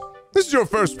Palace. This is your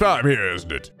first time here,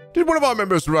 isn't it? Did one of our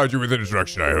members provide you with an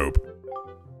introduction, I hope?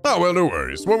 Oh, well, no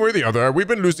worries. One way or the other, we've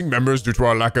been losing members due to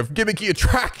our lack of gimmicky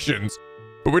attractions.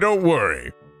 But we don't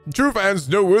worry. True fans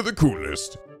know we're the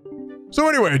coolest. So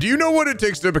anyway, do you know what it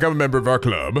takes to become a member of our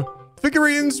club?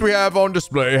 Figurines we have on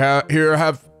display here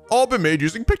have all been made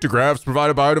using pictographs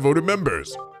provided by our devoted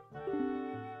members.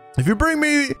 If you bring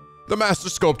me, the master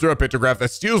sculptor, a pictograph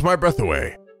that steals my breath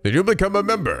away, then you'll become a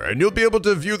member and you'll be able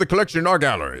to view the collection in our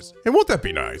galleries. And won't that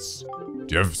be nice? Do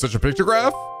you have such a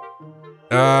pictograph?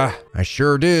 I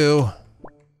sure do.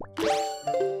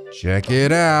 Check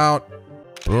it out.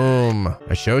 Boom.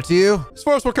 I show it to you? As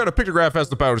far as what kind of pictograph has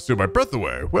the power to steal my breath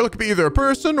away, well, it could be either a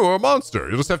person or a monster.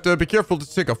 You'll just have to be careful to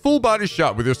take a full body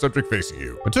shot with your subject facing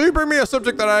you. Until you bring me a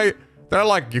subject that I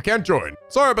like, you can't join.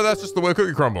 Sorry, but that's just the way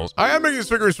cookie crumbles. I am making these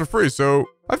figurines for free, so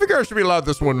I figure I should be allowed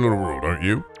this one little rule, don't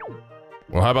you?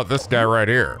 Well, how about this guy right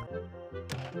here?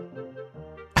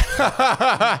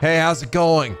 Hey, how's it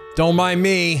going? Don't mind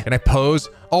me. Can I pose?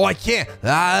 Oh, I can't.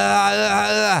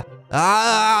 Hi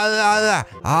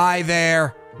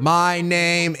there. My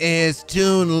name is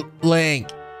Toon Link,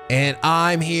 and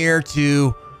I'm here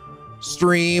to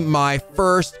stream my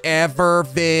first ever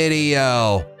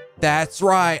video. That's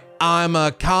right. I'm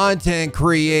a content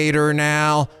creator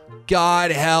now. God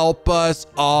help us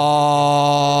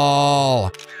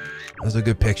all. That's a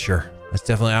good picture. That's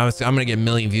definitely, I'm gonna get a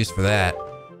million views for that.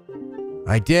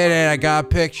 I did it, I got a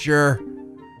picture.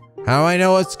 How do I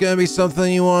know it's gonna be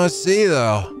something you wanna see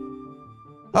though?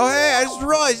 Oh hey, I just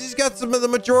realized he's got some of the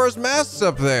Majora's masks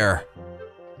up there.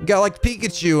 You got like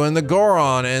Pikachu and the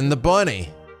Goron and the bunny.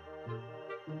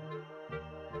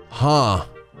 Huh.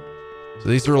 So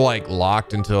these are like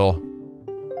locked until,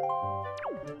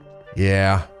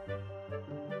 yeah.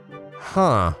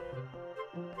 Huh.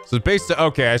 So it's based,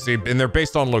 okay, I see, and they're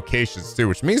based on locations too,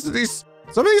 which means that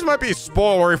some of these might be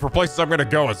spoilery for places I'm gonna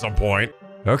go at some point.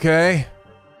 Okay,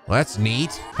 well, that's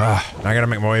neat. Now I gotta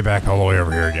make my way back all the way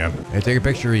over here again. Can I take a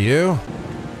picture of you?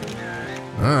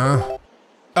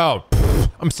 Oh,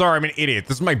 I'm sorry, I'm an idiot.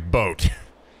 This is my boat.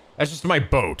 That's just my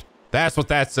boat. That's what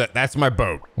that's at. That's my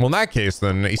boat. Well, in that case,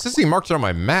 then, he says he marked it on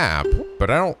my map, but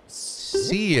I don't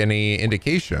see any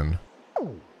indication.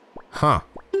 Huh,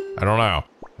 I don't know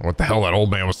what the hell that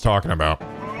old man was talking about.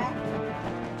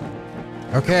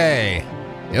 Okay,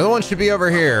 the other one should be over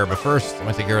here, but first, let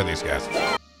me take care of these guys.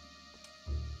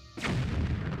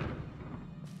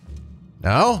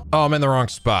 No? Oh, I'm in the wrong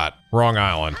spot. Wrong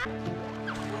island.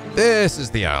 This is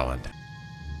the island.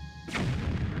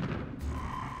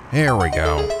 Here we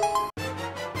go.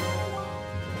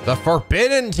 The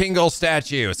Forbidden Tingle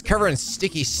statue. It's covered in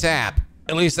sticky sap.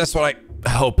 At least that's what I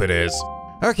hope it is.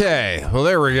 Okay, well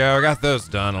there we go. I got those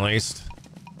done at least.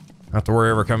 Not have to worry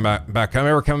ever come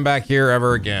back here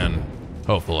ever again.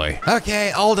 Hopefully.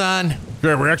 Okay, all done.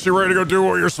 Okay, we actually ready to go do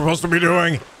what you're supposed to be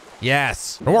doing?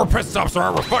 Yes. No more pit stops,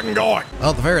 alright, we're fucking going. Well,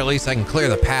 at the very least, I can clear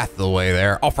the path of the way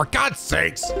there. Oh, for God's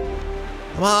sakes.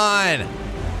 Come on.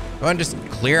 Go ahead and just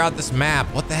clear out this map.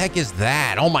 What the heck is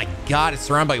that? Oh my God, it's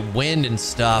surrounded by wind and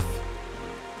stuff.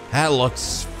 That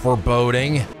looks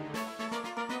foreboding.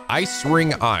 Ice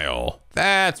Ring Isle.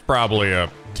 That's probably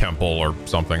a temple or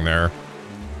something there.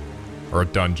 Or a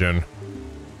dungeon.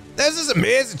 There's this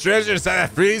amazing treasure inside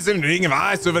that freezing ring of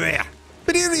ice over there.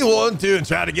 But if you want to and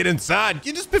try to get inside,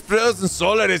 you just be frozen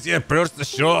solid as you approach the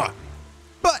shore.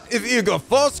 But if you go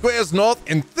 4 squares north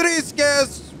and 3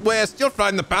 squares west, you'll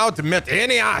find the power to melt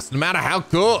any ice, no matter how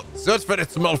cold. Search for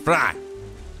it, small fry.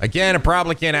 Again, I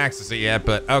probably can't access it yet,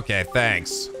 but okay,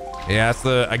 thanks. Yeah, that's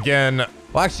the, again,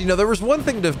 well, actually, no, there was one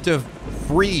thing to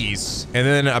freeze and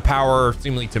then a power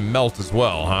seemingly to melt as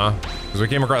well, huh? Because we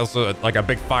came across like a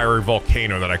big fiery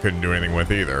volcano that I couldn't do anything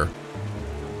with either.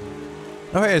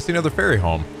 Oh, hey, I see another fairy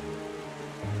home.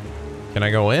 Can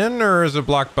I go in or is it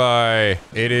blocked by,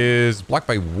 it is blocked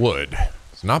by wood.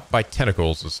 It's not by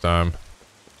tentacles this time.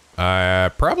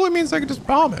 Probably means I can just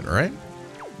bomb it, right?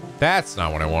 That's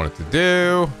not what I wanted to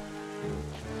do.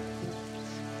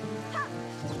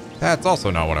 That's also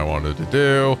not what I wanted to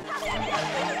do.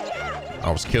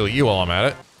 I'll just kill you while I'm at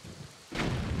it.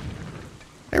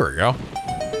 There we go.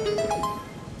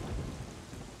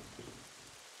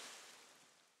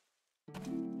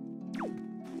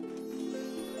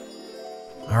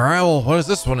 All right, well, what does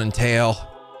this one entail?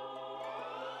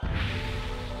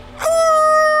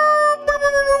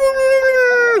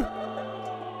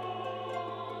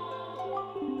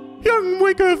 Young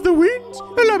waker of the winds,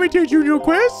 allow me to take you on your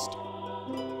quest.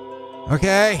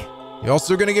 Okay. You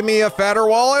also gonna give me a fatter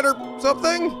wallet or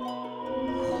something?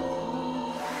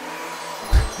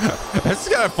 That's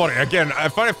kind of funny. Again, I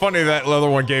find it funny that the other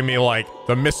one gave me like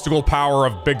the mystical power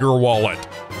of bigger wallet.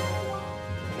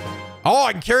 Oh,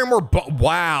 I can carry more.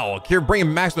 Wow, I can bring a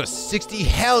maximum of 60.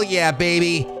 Hell yeah,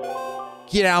 baby.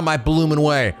 Get out of my blooming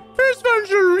way. First one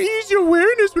shall ease your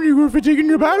awareness when you go for taking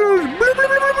your battles.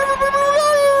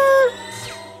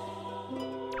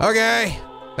 Okay,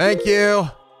 thank you.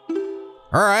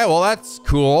 All right, well, that's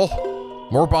cool.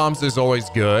 More bombs is always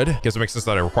good. Guess it makes sense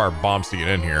that I require bombs to get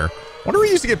in here. Wonder if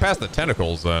we used to get past the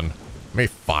tentacles then. Maybe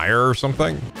fire or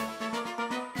something?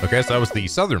 Okay, so that was the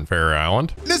southern fairy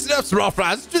island. Listen up, small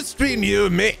fries. It's just between you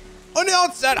and me. On the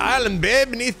outside island,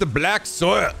 babe, beneath the black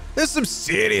soil, there's some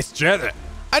serious treasure.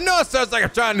 I know it sounds like I'm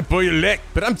trying to pull your leg,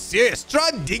 but I'm serious.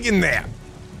 Try digging there.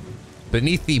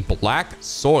 Beneath the black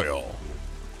soil.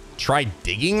 Try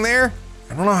digging there?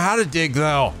 I don't know how to dig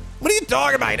though. What are you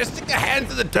talking about? You just stick your hand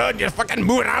to the dirt and you're fucking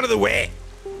moving out of the way.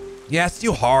 Yeah, it's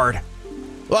too hard.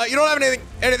 Well, you don't have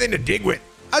anything to dig with.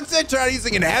 I'd say try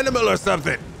using an animal or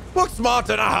something. Look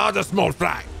smarter, not harder, small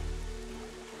fry.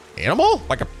 Animal?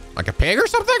 Like a pig or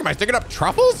something? Am I digging up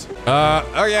truffles?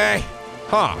 Okay.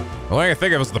 Huh. The only thing I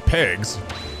think of is the pigs.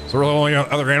 So we're the only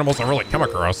other animals I really come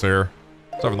across here.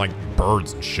 It's having like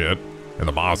birds and shit and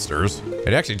the monsters.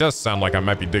 It actually does sound like I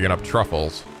might be digging up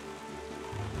truffles.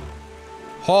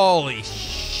 Holy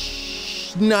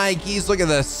Nikes, look at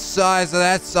the size of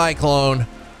that cyclone.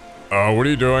 What are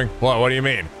you doing? What do you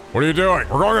mean? What are you doing?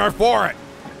 We're going right for it.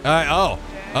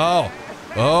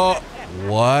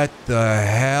 What the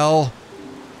hell?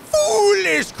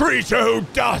 Foolish creature who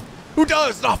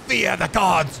does not fear the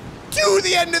gods. To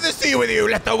the end of the sea with you.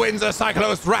 Let the winds of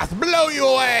Cyclone's wrath blow you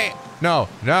away. No.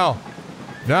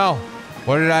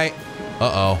 What did I?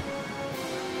 Uh-oh.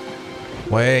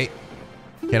 Wait.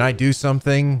 Can I do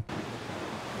something?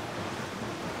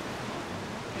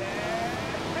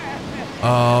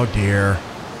 Oh dear.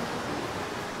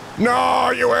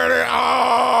 No, you idiot.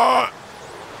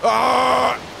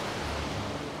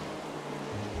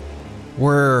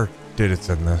 Where did it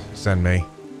send me?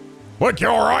 Look, you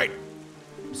all right?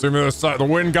 Assuming the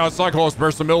wind god cyclones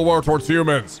burst the middle war towards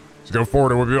humans. To go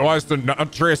forward, it would be wise to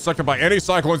not be affected by any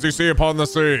cyclones you see upon the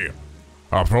sea.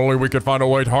 If only we could find a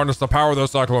way to harness the power of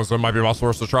those cyclones, it might be possible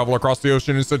for us to travel across the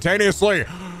ocean instantaneously.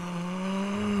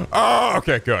 Oh,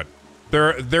 okay, good.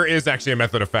 There is actually a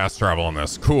method of fast travel in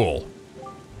this. Cool.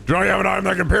 Do you have an item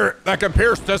that can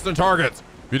pierce distant targets?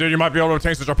 If you did, you might be able to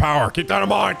obtain such a power. Keep that in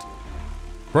mind.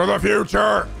 For the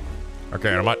future.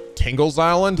 Okay, I'm at Tingle's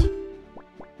Island.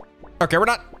 Okay, we're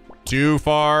not too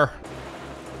far.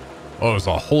 Oh, there's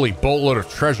a holy boatload of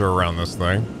treasure around this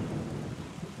thing.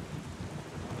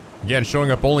 Again, showing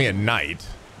up only at night.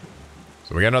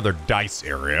 So we got another dice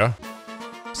area.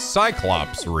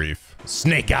 Cyclops Reef.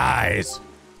 Snake eyes.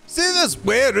 See those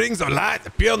weird rings of light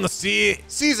appear on the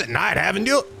seas at night, haven't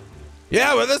you?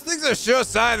 Yeah, well, those things are a sure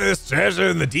sign of this treasure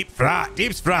in the deep's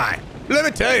fry. Let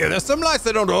me tell you, there's some lights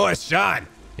that don't always shine.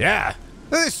 Yeah,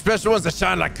 there's special ones that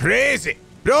shine like crazy.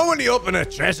 But only when you open a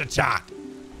treasure chart.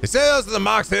 They say those are the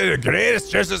marks that the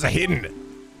greatest treasures are hidden.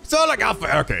 So like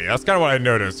alpha. Okay, that's kind of what I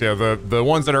noticed. Yeah, the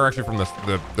ones that are actually from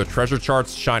the treasure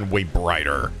charts shine way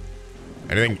brighter.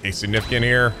 Anything significant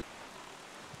here?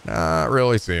 Not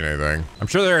really seeing anything. I'm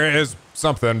sure there is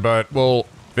something, but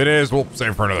if it is, we'll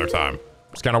save it for another time.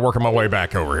 Just kind of working my way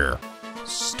back over here.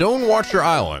 Stonewatcher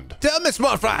Island. Tell me,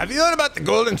 small fry, have you heard about the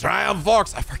golden triumph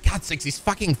forks? For God's sakes, these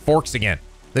fucking forks again.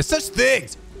 There's such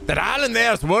things. That island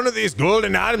there is one of these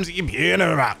golden items you keep hearing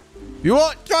about. You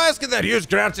want? Try asking that huge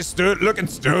grouchy looking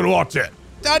Stonewatcher.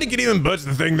 Doubt you can even budge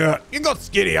the thing there. You got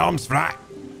skinny arms, fry.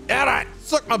 Alright,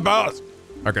 suck my balls.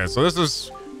 Okay, so this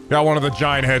is got one of the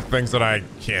giant head things that I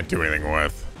can't do anything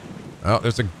with. Oh,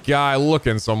 there's a guy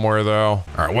looking somewhere though.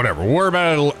 All right, whatever. We'll worry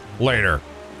about it later.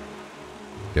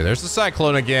 Okay, there's the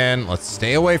cyclone again. Let's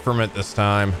stay away from it this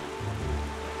time.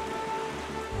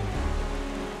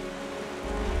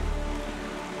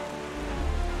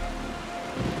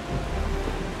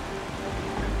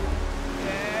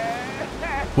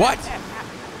 What?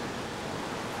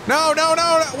 No, no,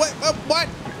 no, no. What?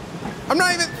 I'm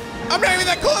not even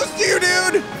that close to you,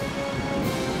 dude.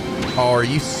 Oh, are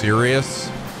you serious?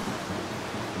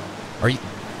 Are you,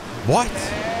 what?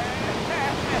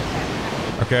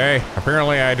 Okay,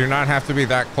 apparently I do not have to be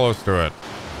that close to it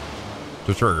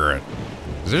to trigger it.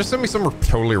 Does it just send me somewhere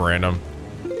totally random?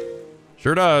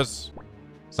 Sure does.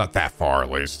 It's not that far,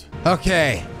 at least.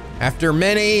 Okay, after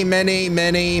many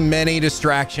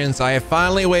distractions, I have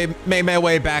finally made my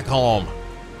way back home.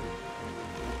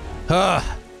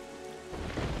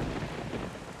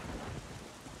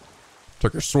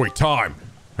 Took your sweet time.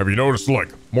 Have you noticed, like,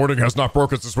 morning has not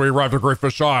broken since we arrived at Great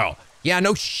Fish Isle? Yeah,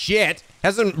 no shit.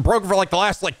 Hasn't broken for like the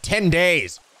last 10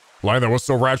 days. Land that was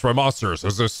so ravaged by monsters,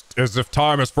 as if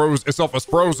time itself is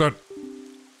frozen.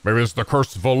 Maybe it's the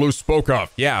curse Volu spoke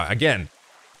of. Yeah, again,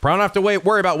 probably don't have to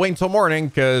worry about waiting until morning,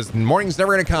 because morning's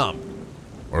never gonna come.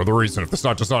 What the reason? If this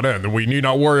not does not end, then we need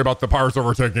not worry about the pirates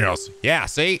overtaking us. Yeah,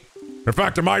 see? In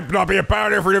fact, it might not be a bad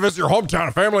idea for you to visit your hometown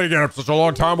and family again. It's such a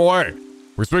long time away.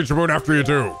 We speak to Moon after you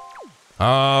do.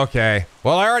 Okay.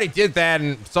 Well, I already did that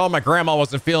and saw my grandma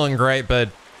wasn't feeling great, but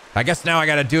I guess now I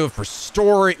gotta do it for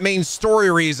main story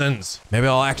reasons. Maybe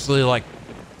I'll actually like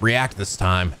react this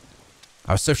time.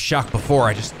 I was so shocked before,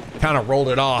 I just kind of rolled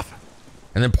it off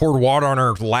and then poured water on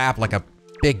her lap like a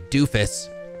big doofus.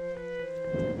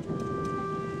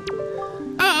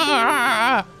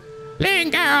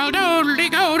 Little girl,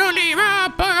 don't leave her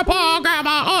poor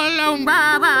grandma all alone.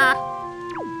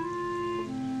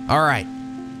 All right.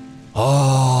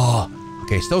 Oh,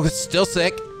 okay, still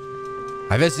sick.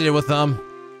 I visited with them.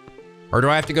 Or do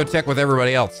I have to go check with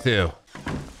everybody else too?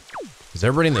 Is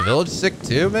everybody in the village sick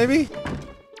too, maybe?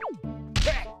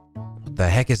 What the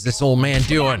heck is this old man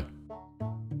doing?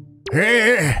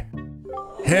 Hey,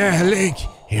 yeah, Link,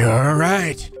 you're all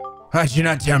right. Why'd you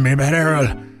not tell me about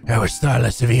Hyrule? That was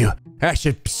thoughtless of you. I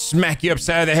should smack you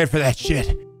upside the head for that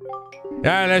shit.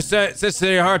 Since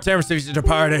your heart ever since you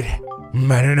departed.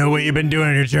 I don't know what you've been doing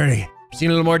on your journey. I've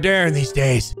seen a little more daring these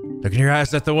days. Look in your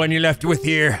eyes, not the one you left with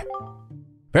here.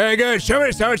 Very good. Show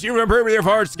me how much you've improved with your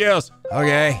forward skills.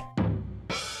 Okay.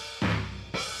 I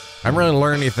haven't really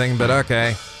learned anything, but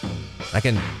okay. I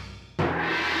can...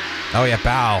 Oh yeah,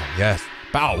 bow. Yes.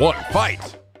 Bow, one,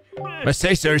 fight. Must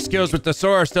say so, your skills with the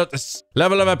sword are still at the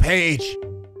level of a page.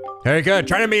 Very good.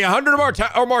 Try to me 100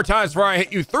 or more times before I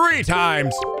hit you 3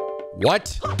 times.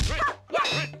 What?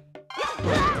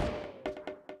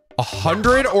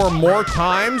 100 or more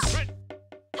times?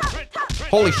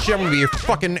 Holy shit, I'm gonna be here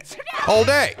fucking all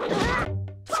day.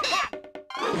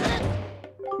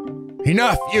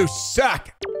 Enough, you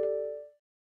suck.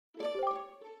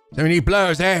 So many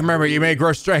blows, eh? Remember, you may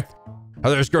grow strength.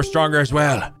 Others grow stronger as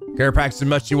well. Care practice as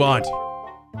much as you want.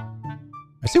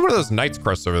 I see one of those Knight's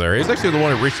Crests over there. He's actually the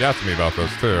one who reached out to me about those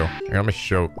too. Here, let me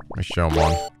show him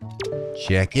one.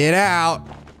 Check it out.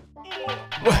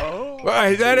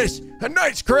 Why, that is a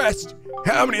Knight's Crest.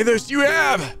 How many of those do you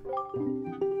have?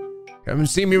 Come and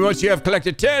see me once you have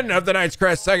collected 10 of the Knight's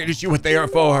Crest. I can teach you what they are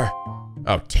for.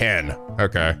 Oh, 10.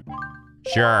 Okay.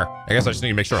 Sure. I guess I just need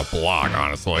to make sure to block,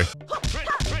 honestly.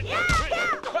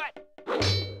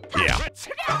 Yeah.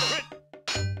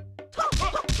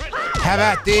 How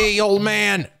about thee, old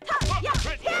man?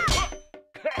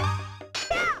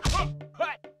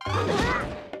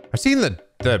 I've seen the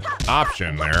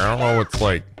option there. I don't know what's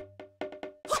like.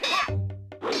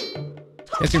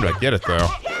 Can't seem to get it though.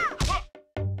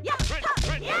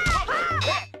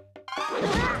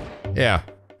 Yeah.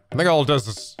 I think all it does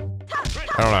is,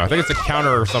 I don't know. I think it's a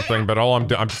counter or something, but all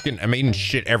I'm eating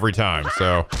shit every time,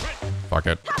 so fuck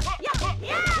it.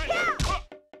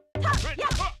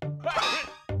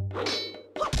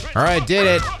 All right, did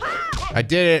it. I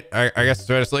did it. I guess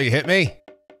do I just let you hit me?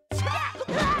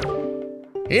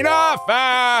 Enough!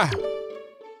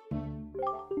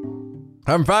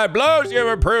 From 5 blows you have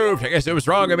improved. I guess it was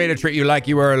wrong of me to treat you like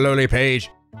you were a lowly page.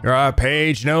 You're a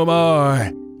page no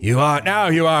more. You are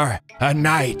a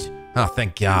knight. Oh,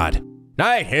 thank God.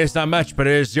 Knight, it's not much, but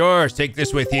it is yours. Take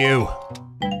this with you.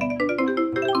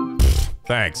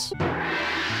 Thanks.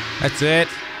 That's it.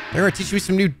 They're gonna teach me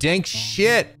some new dank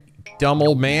shit, dumb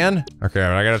old man. Okay,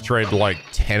 I gotta trade like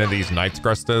 10 of these Knight's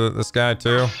Crest to this guy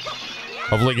too.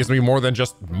 Hopefully it gives me more than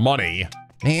just money.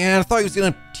 Man, I thought he was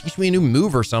gonna teach me a new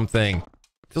move or something.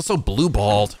 I feel so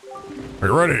blue-balled. Are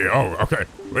you ready? Oh, okay.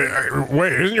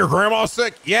 Wait, isn't your grandma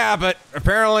sick? Yeah, but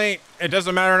apparently it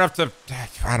doesn't matter enough to,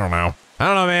 I don't know. I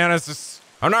don't know, man. It's just,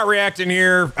 I'm not reacting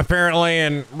here, apparently,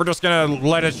 and we're just gonna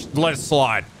let it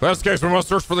slide. In that case, we must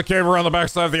search for the cave around the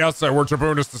backside of the outside where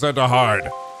Jaboon is said to hide.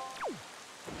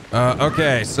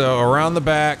 Okay, so around the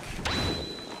back.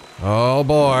 Oh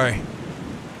boy.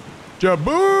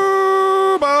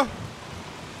 Jabooba!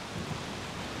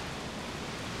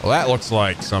 Well, that looks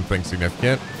like something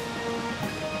significant.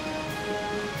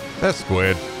 That's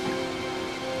squid.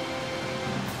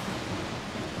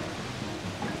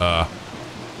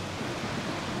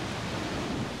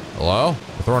 Hello?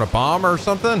 We're throwing a bomb or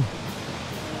something?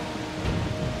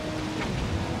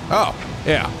 Oh,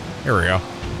 yeah. Here we go.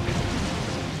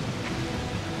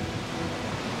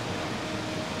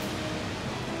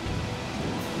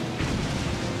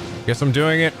 Guess I'm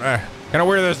doing it. Kind of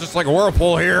weird there's just like a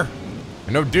whirlpool here.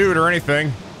 And no dude or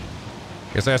anything.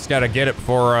 Guess I just gotta get it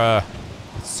before it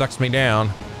sucks me down.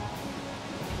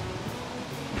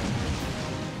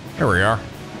 Here we are.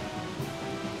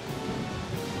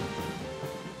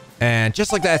 And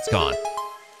just like that, it's gone.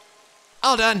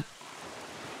 All done.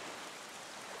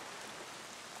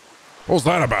 What was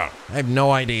that about? I have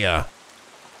no idea.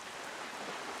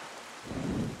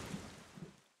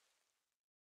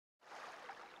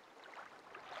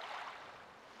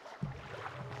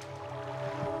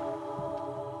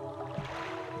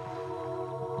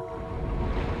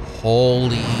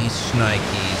 Holy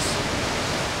shnikes.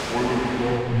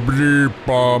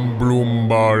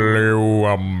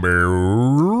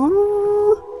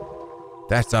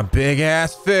 That's a big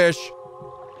ass fish.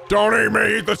 Don't eat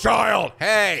me, eat the child!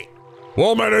 Hey!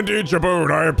 Well met indeed,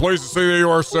 Jaboon. I am pleased to see that you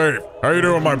are safe. How you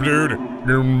doing, my dude?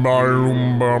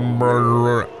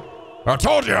 I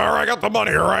told you, all right? I got the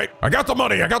money, all right? I got the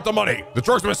money, I got the money. The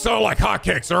truck's been selling like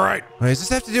hotcakes, all right? Wait, does this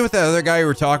have to do with that other guy you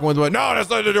were talking with? What? No, it has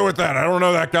nothing to do with that. I don't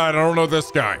know that guy, and I don't know this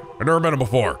guy. I've never met him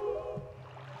before.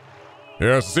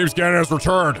 Yes, it seems Ganon has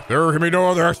returned. There can be no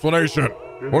other explanation.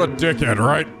 What a dickhead,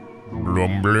 right?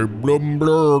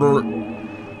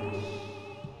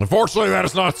 Unfortunately, that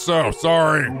is not so.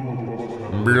 Sorry.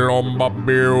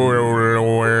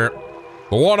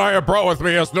 The one I have brought with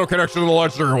me has no connection to the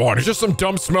legendary one. He's just some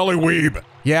dumb, smelly weeb.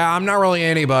 Yeah, I'm not really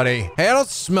anybody. Hey, I don't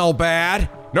smell bad.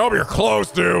 No, but your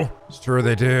clothes do. It's true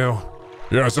they do.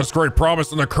 Yes, that's great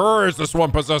promise and the courage this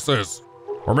one possesses.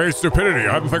 Or maybe stupidity,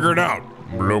 I haven't figured it out.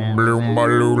 I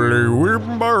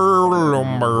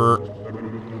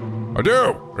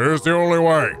do. It is the only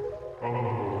way.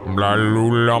 I'm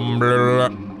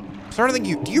starting to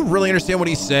think do you really understand what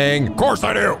he's saying? Of course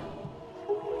I do.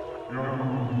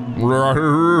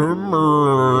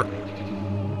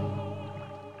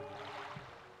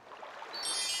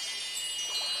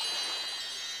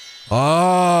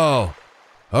 Oh,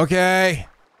 okay.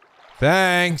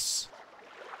 Thanks.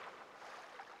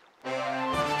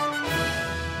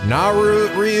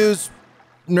 Nehru's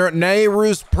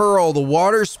pearl. The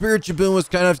water spirit Jaboon was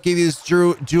kind enough to give you this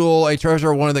jewel, a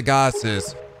treasure of one of the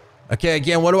goddesses. Okay,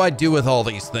 again, what do I do with all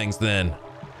these things then?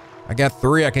 I got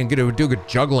 3. I can do a good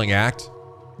juggling act.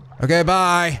 Okay,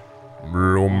 bye.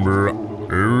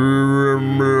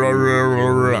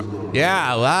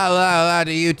 Yeah, la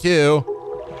to you too.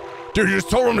 Dude, you just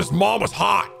told him his mom was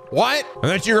hot. What?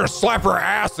 And that you're gonna slap her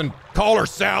ass and call her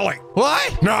Sally.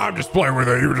 What? No, I'm just playing with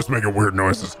it. You were just making weird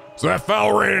noises. So that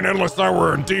foul rain and endless night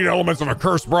were indeed elements of a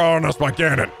curse brought on us by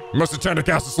Ganon. You must intend to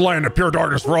cast this land in pure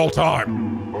darkness for all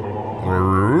time.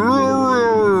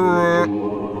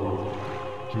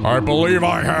 I believe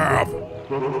I have.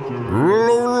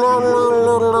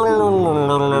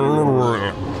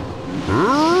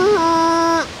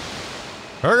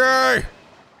 Okay.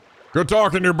 Good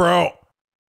talking to you, bro.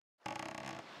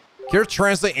 Can you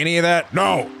translate any of that?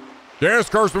 No. Ganon's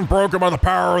curse been broken by the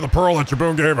power of the pearl that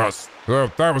Jaboon gave us. So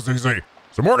that was easy.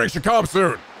 So morning should come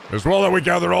soon. It's well that we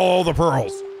gathered all the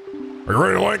pearls. Are you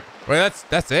ready to link? Wait,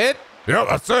 that's it? Yep,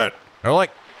 that's it. No,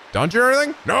 like, dungeon or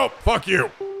anything? Nope, fuck you.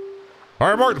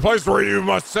 I marked the place where you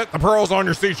must set the pearls on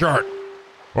your sea chart.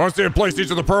 Once you have placed each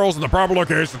of the pearls in the proper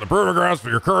location, the proving grounds for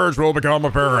your courage will become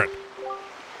apparent.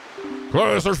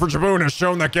 Clearly, the search for Jaboon has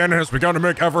shown that Ganon has begun to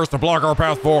make efforts to block our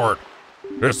path forward.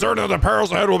 It is certain that the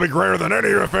perils ahead will be greater than any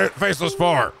you have faced thus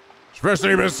far. Finish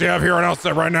any business you have here on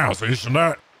outset right now, so you should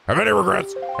not have any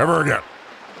regrets ever again.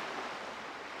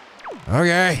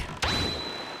 Okay.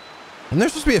 Isn't there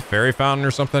supposed to be a fairy fountain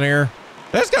or something here?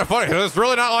 That's kind of funny. It's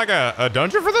really not like a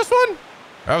dungeon for this one?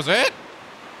 That was it?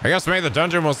 I guess maybe the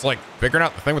dungeon was like figuring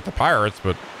out the thing with the pirates,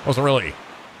 but wasn't really.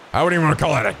 I wouldn't even want to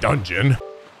call that a dungeon.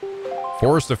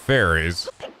 Forest of Fairies.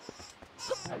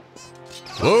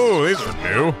 Ooh, these are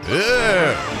new.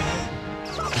 Yeah.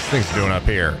 This thing's doing up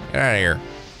here. Get out of here.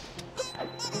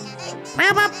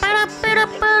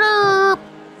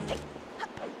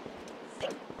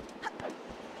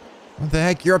 What the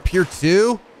heck? You're up here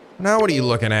too? Now what are you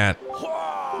looking at?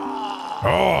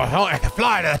 Oh, I could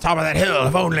fly to the top of that hill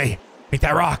if only. Beat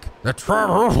that rock. The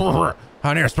Trevor.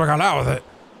 I near spoke out loud with it.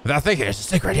 Without thinking, it's a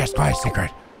secret. Yes, quite a secret.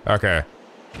 Okay.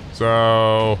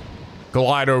 So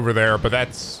glide over there, but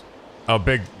that's a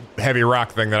big heavy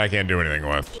rock thing that I can't do anything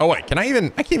with. Oh wait, I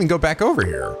can't even go back over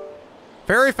here.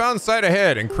 Fairy found sight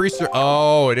ahead, increase your,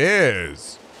 oh, it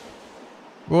is.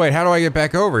 Wait, how do I get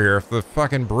back over here if the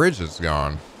fucking bridge is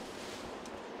gone?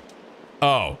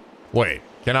 Oh, wait,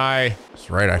 can I? That's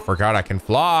right, I forgot I can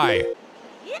fly.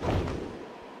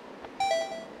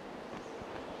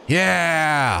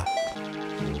 Yeah.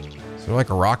 Is there like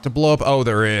a rock to blow up? Oh,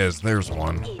 there is. There's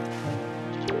one.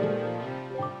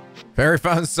 Fairy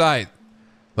found sight.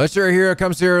 Let your hero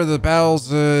comes here. The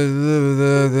battles.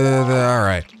 All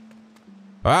right.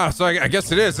 Wow. So I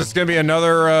guess it is. This is gonna be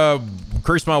another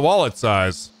increase my wallet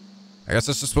size. I guess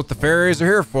that's just what the fairies are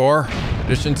here for, in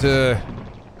addition to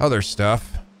other stuff.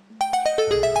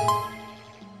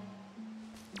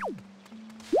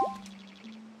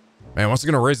 Man, what's it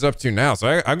gonna raise it up to now?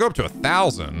 So I go up to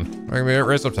 1,000. I mean, it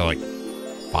raise up to like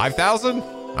 5,000?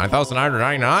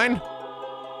 9,999?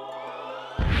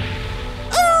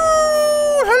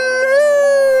 Oh,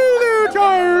 hello there,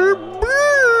 Tyre.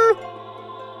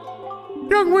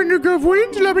 Young Window of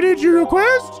Winds, let me answer your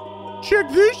request.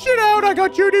 Check this shit out. I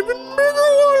got you an even bigger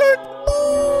wallet.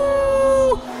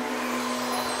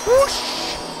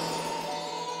 Whoosh.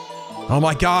 Oh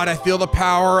my God, I feel the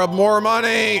power of more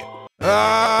money.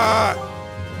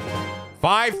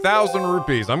 5,000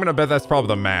 rupees. I'm gonna bet that's probably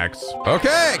the max.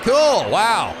 Okay, cool.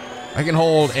 Wow. I can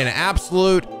hold an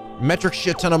absolute metric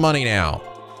shit ton of money now.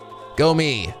 Go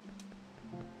me.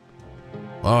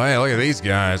 Oh, hey, look at these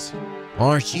guys.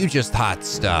 Aren't you just hot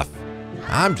stuff?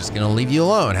 I'm just gonna leave you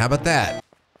alone. How about that?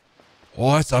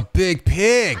 Oh, it's a big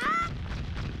pig.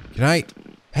 Can I?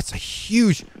 That's a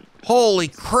huge, holy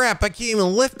crap. I can't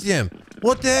even lift him.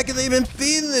 What the heck have they been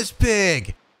feeding this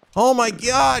pig? Oh my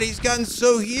God, he's gotten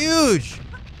so huge.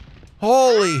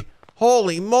 Holy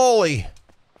moly.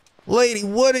 Lady,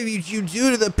 what did you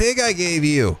do to the pig I gave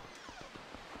you?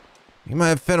 You might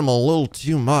have fed him a little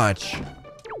too much.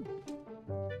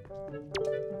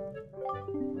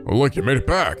 Well, look, you made it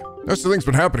back. That's the thing's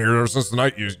been happening here ever since the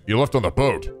night you left on the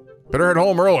boat. Better head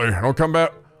home early. Don't come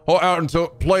back out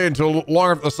until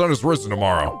long after the sun has risen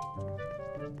tomorrow.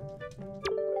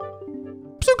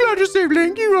 I'm so glad you're safe,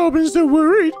 Link. You've all been so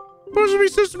worried. Supposed to be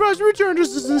so surprised to return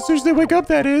just as soon as they wake up,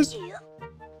 that is.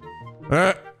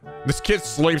 This kid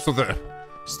sleeps with it.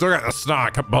 Still got the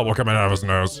snot bubble coming out of his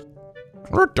nose.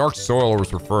 What dark soil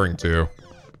was referring to,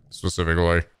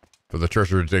 specifically, for the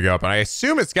treasure to dig up. And I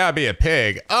assume it's gotta be a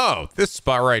pig. Oh, this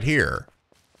spot right here.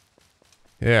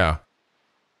 Yeah.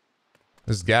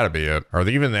 This has gotta be it. Are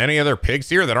there even any other pigs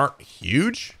here that aren't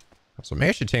huge? So maybe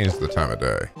I should change the time of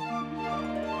day.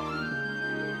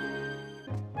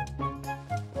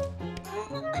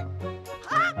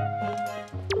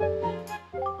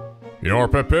 You know our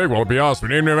pet pig? Well, to be honest, we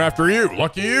named him after you.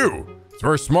 Lucky you. It's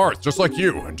very smart, just like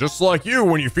you. And just like you,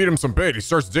 when you feed him some bait, he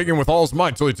starts digging with all his might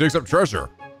until he digs up treasure.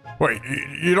 Wait,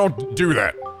 you don't do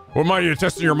that. What might you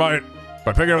testing your might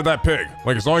by picking up that pig?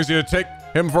 Like, as long as you take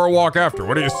him for a walk after,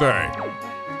 what do you say?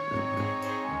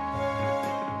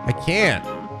 I can't.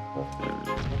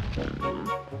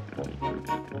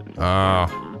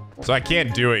 So I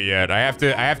can't do it yet. I have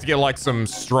to get like some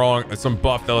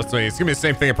buff that lets me. It's gonna be the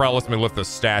same thing that probably lets me lift the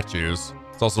statues.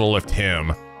 It's also to lift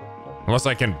him, unless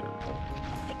I can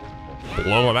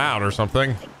blow him out or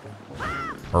something,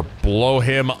 or blow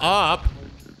him up.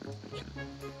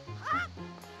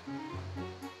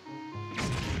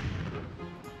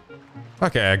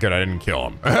 Okay, good. I didn't kill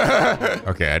him.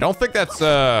 Okay, I don't think that's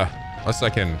unless I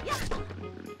can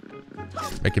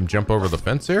make him jump over the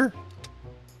fence here.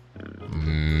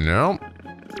 No.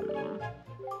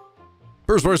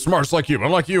 Bird's very smart, just like you.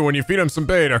 Unlike you, when you feed him some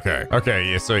bait, okay.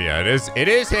 Okay, yeah, so yeah, it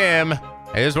is him.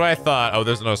 It is what I thought. Oh,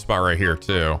 there's another spot right here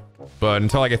too. But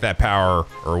until I get that power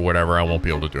or whatever, I won't be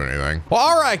able to do anything. Well,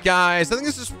 all right, guys. I think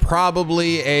this is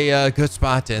probably a good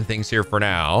spot to end things here for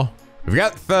now. We've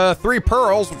got the 3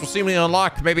 pearls, which will seemingly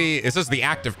unlock. Maybe it says the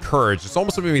act of courage. It's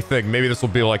almost making me think maybe this will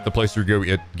be like the place where you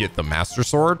go get the master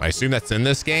sword. I assume that's in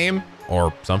this game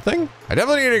or something. I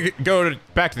definitely need to go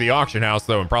back to the auction house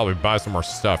though and probably buy some more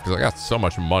stuff because I got so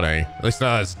much money. At least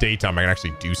now it's daytime, I can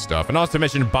actually do stuff. And not to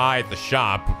mention buy at the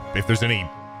shop if there's any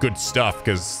good stuff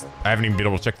because I haven't even been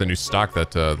able to check the new stock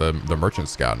that the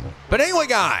merchant's gotten. But anyway,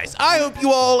 guys, I hope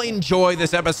you all enjoyed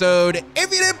this episode.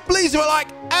 If you did, please do a like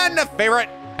and a favorite.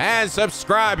 And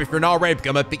subscribe if you're not already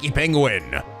become a picky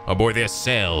penguin aboard the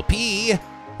SLP,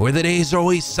 where the days are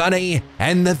always sunny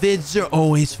and the vids are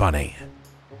always funny.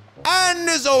 And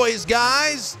as always,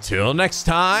 guys, till next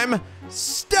time,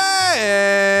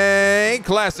 stay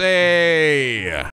classy.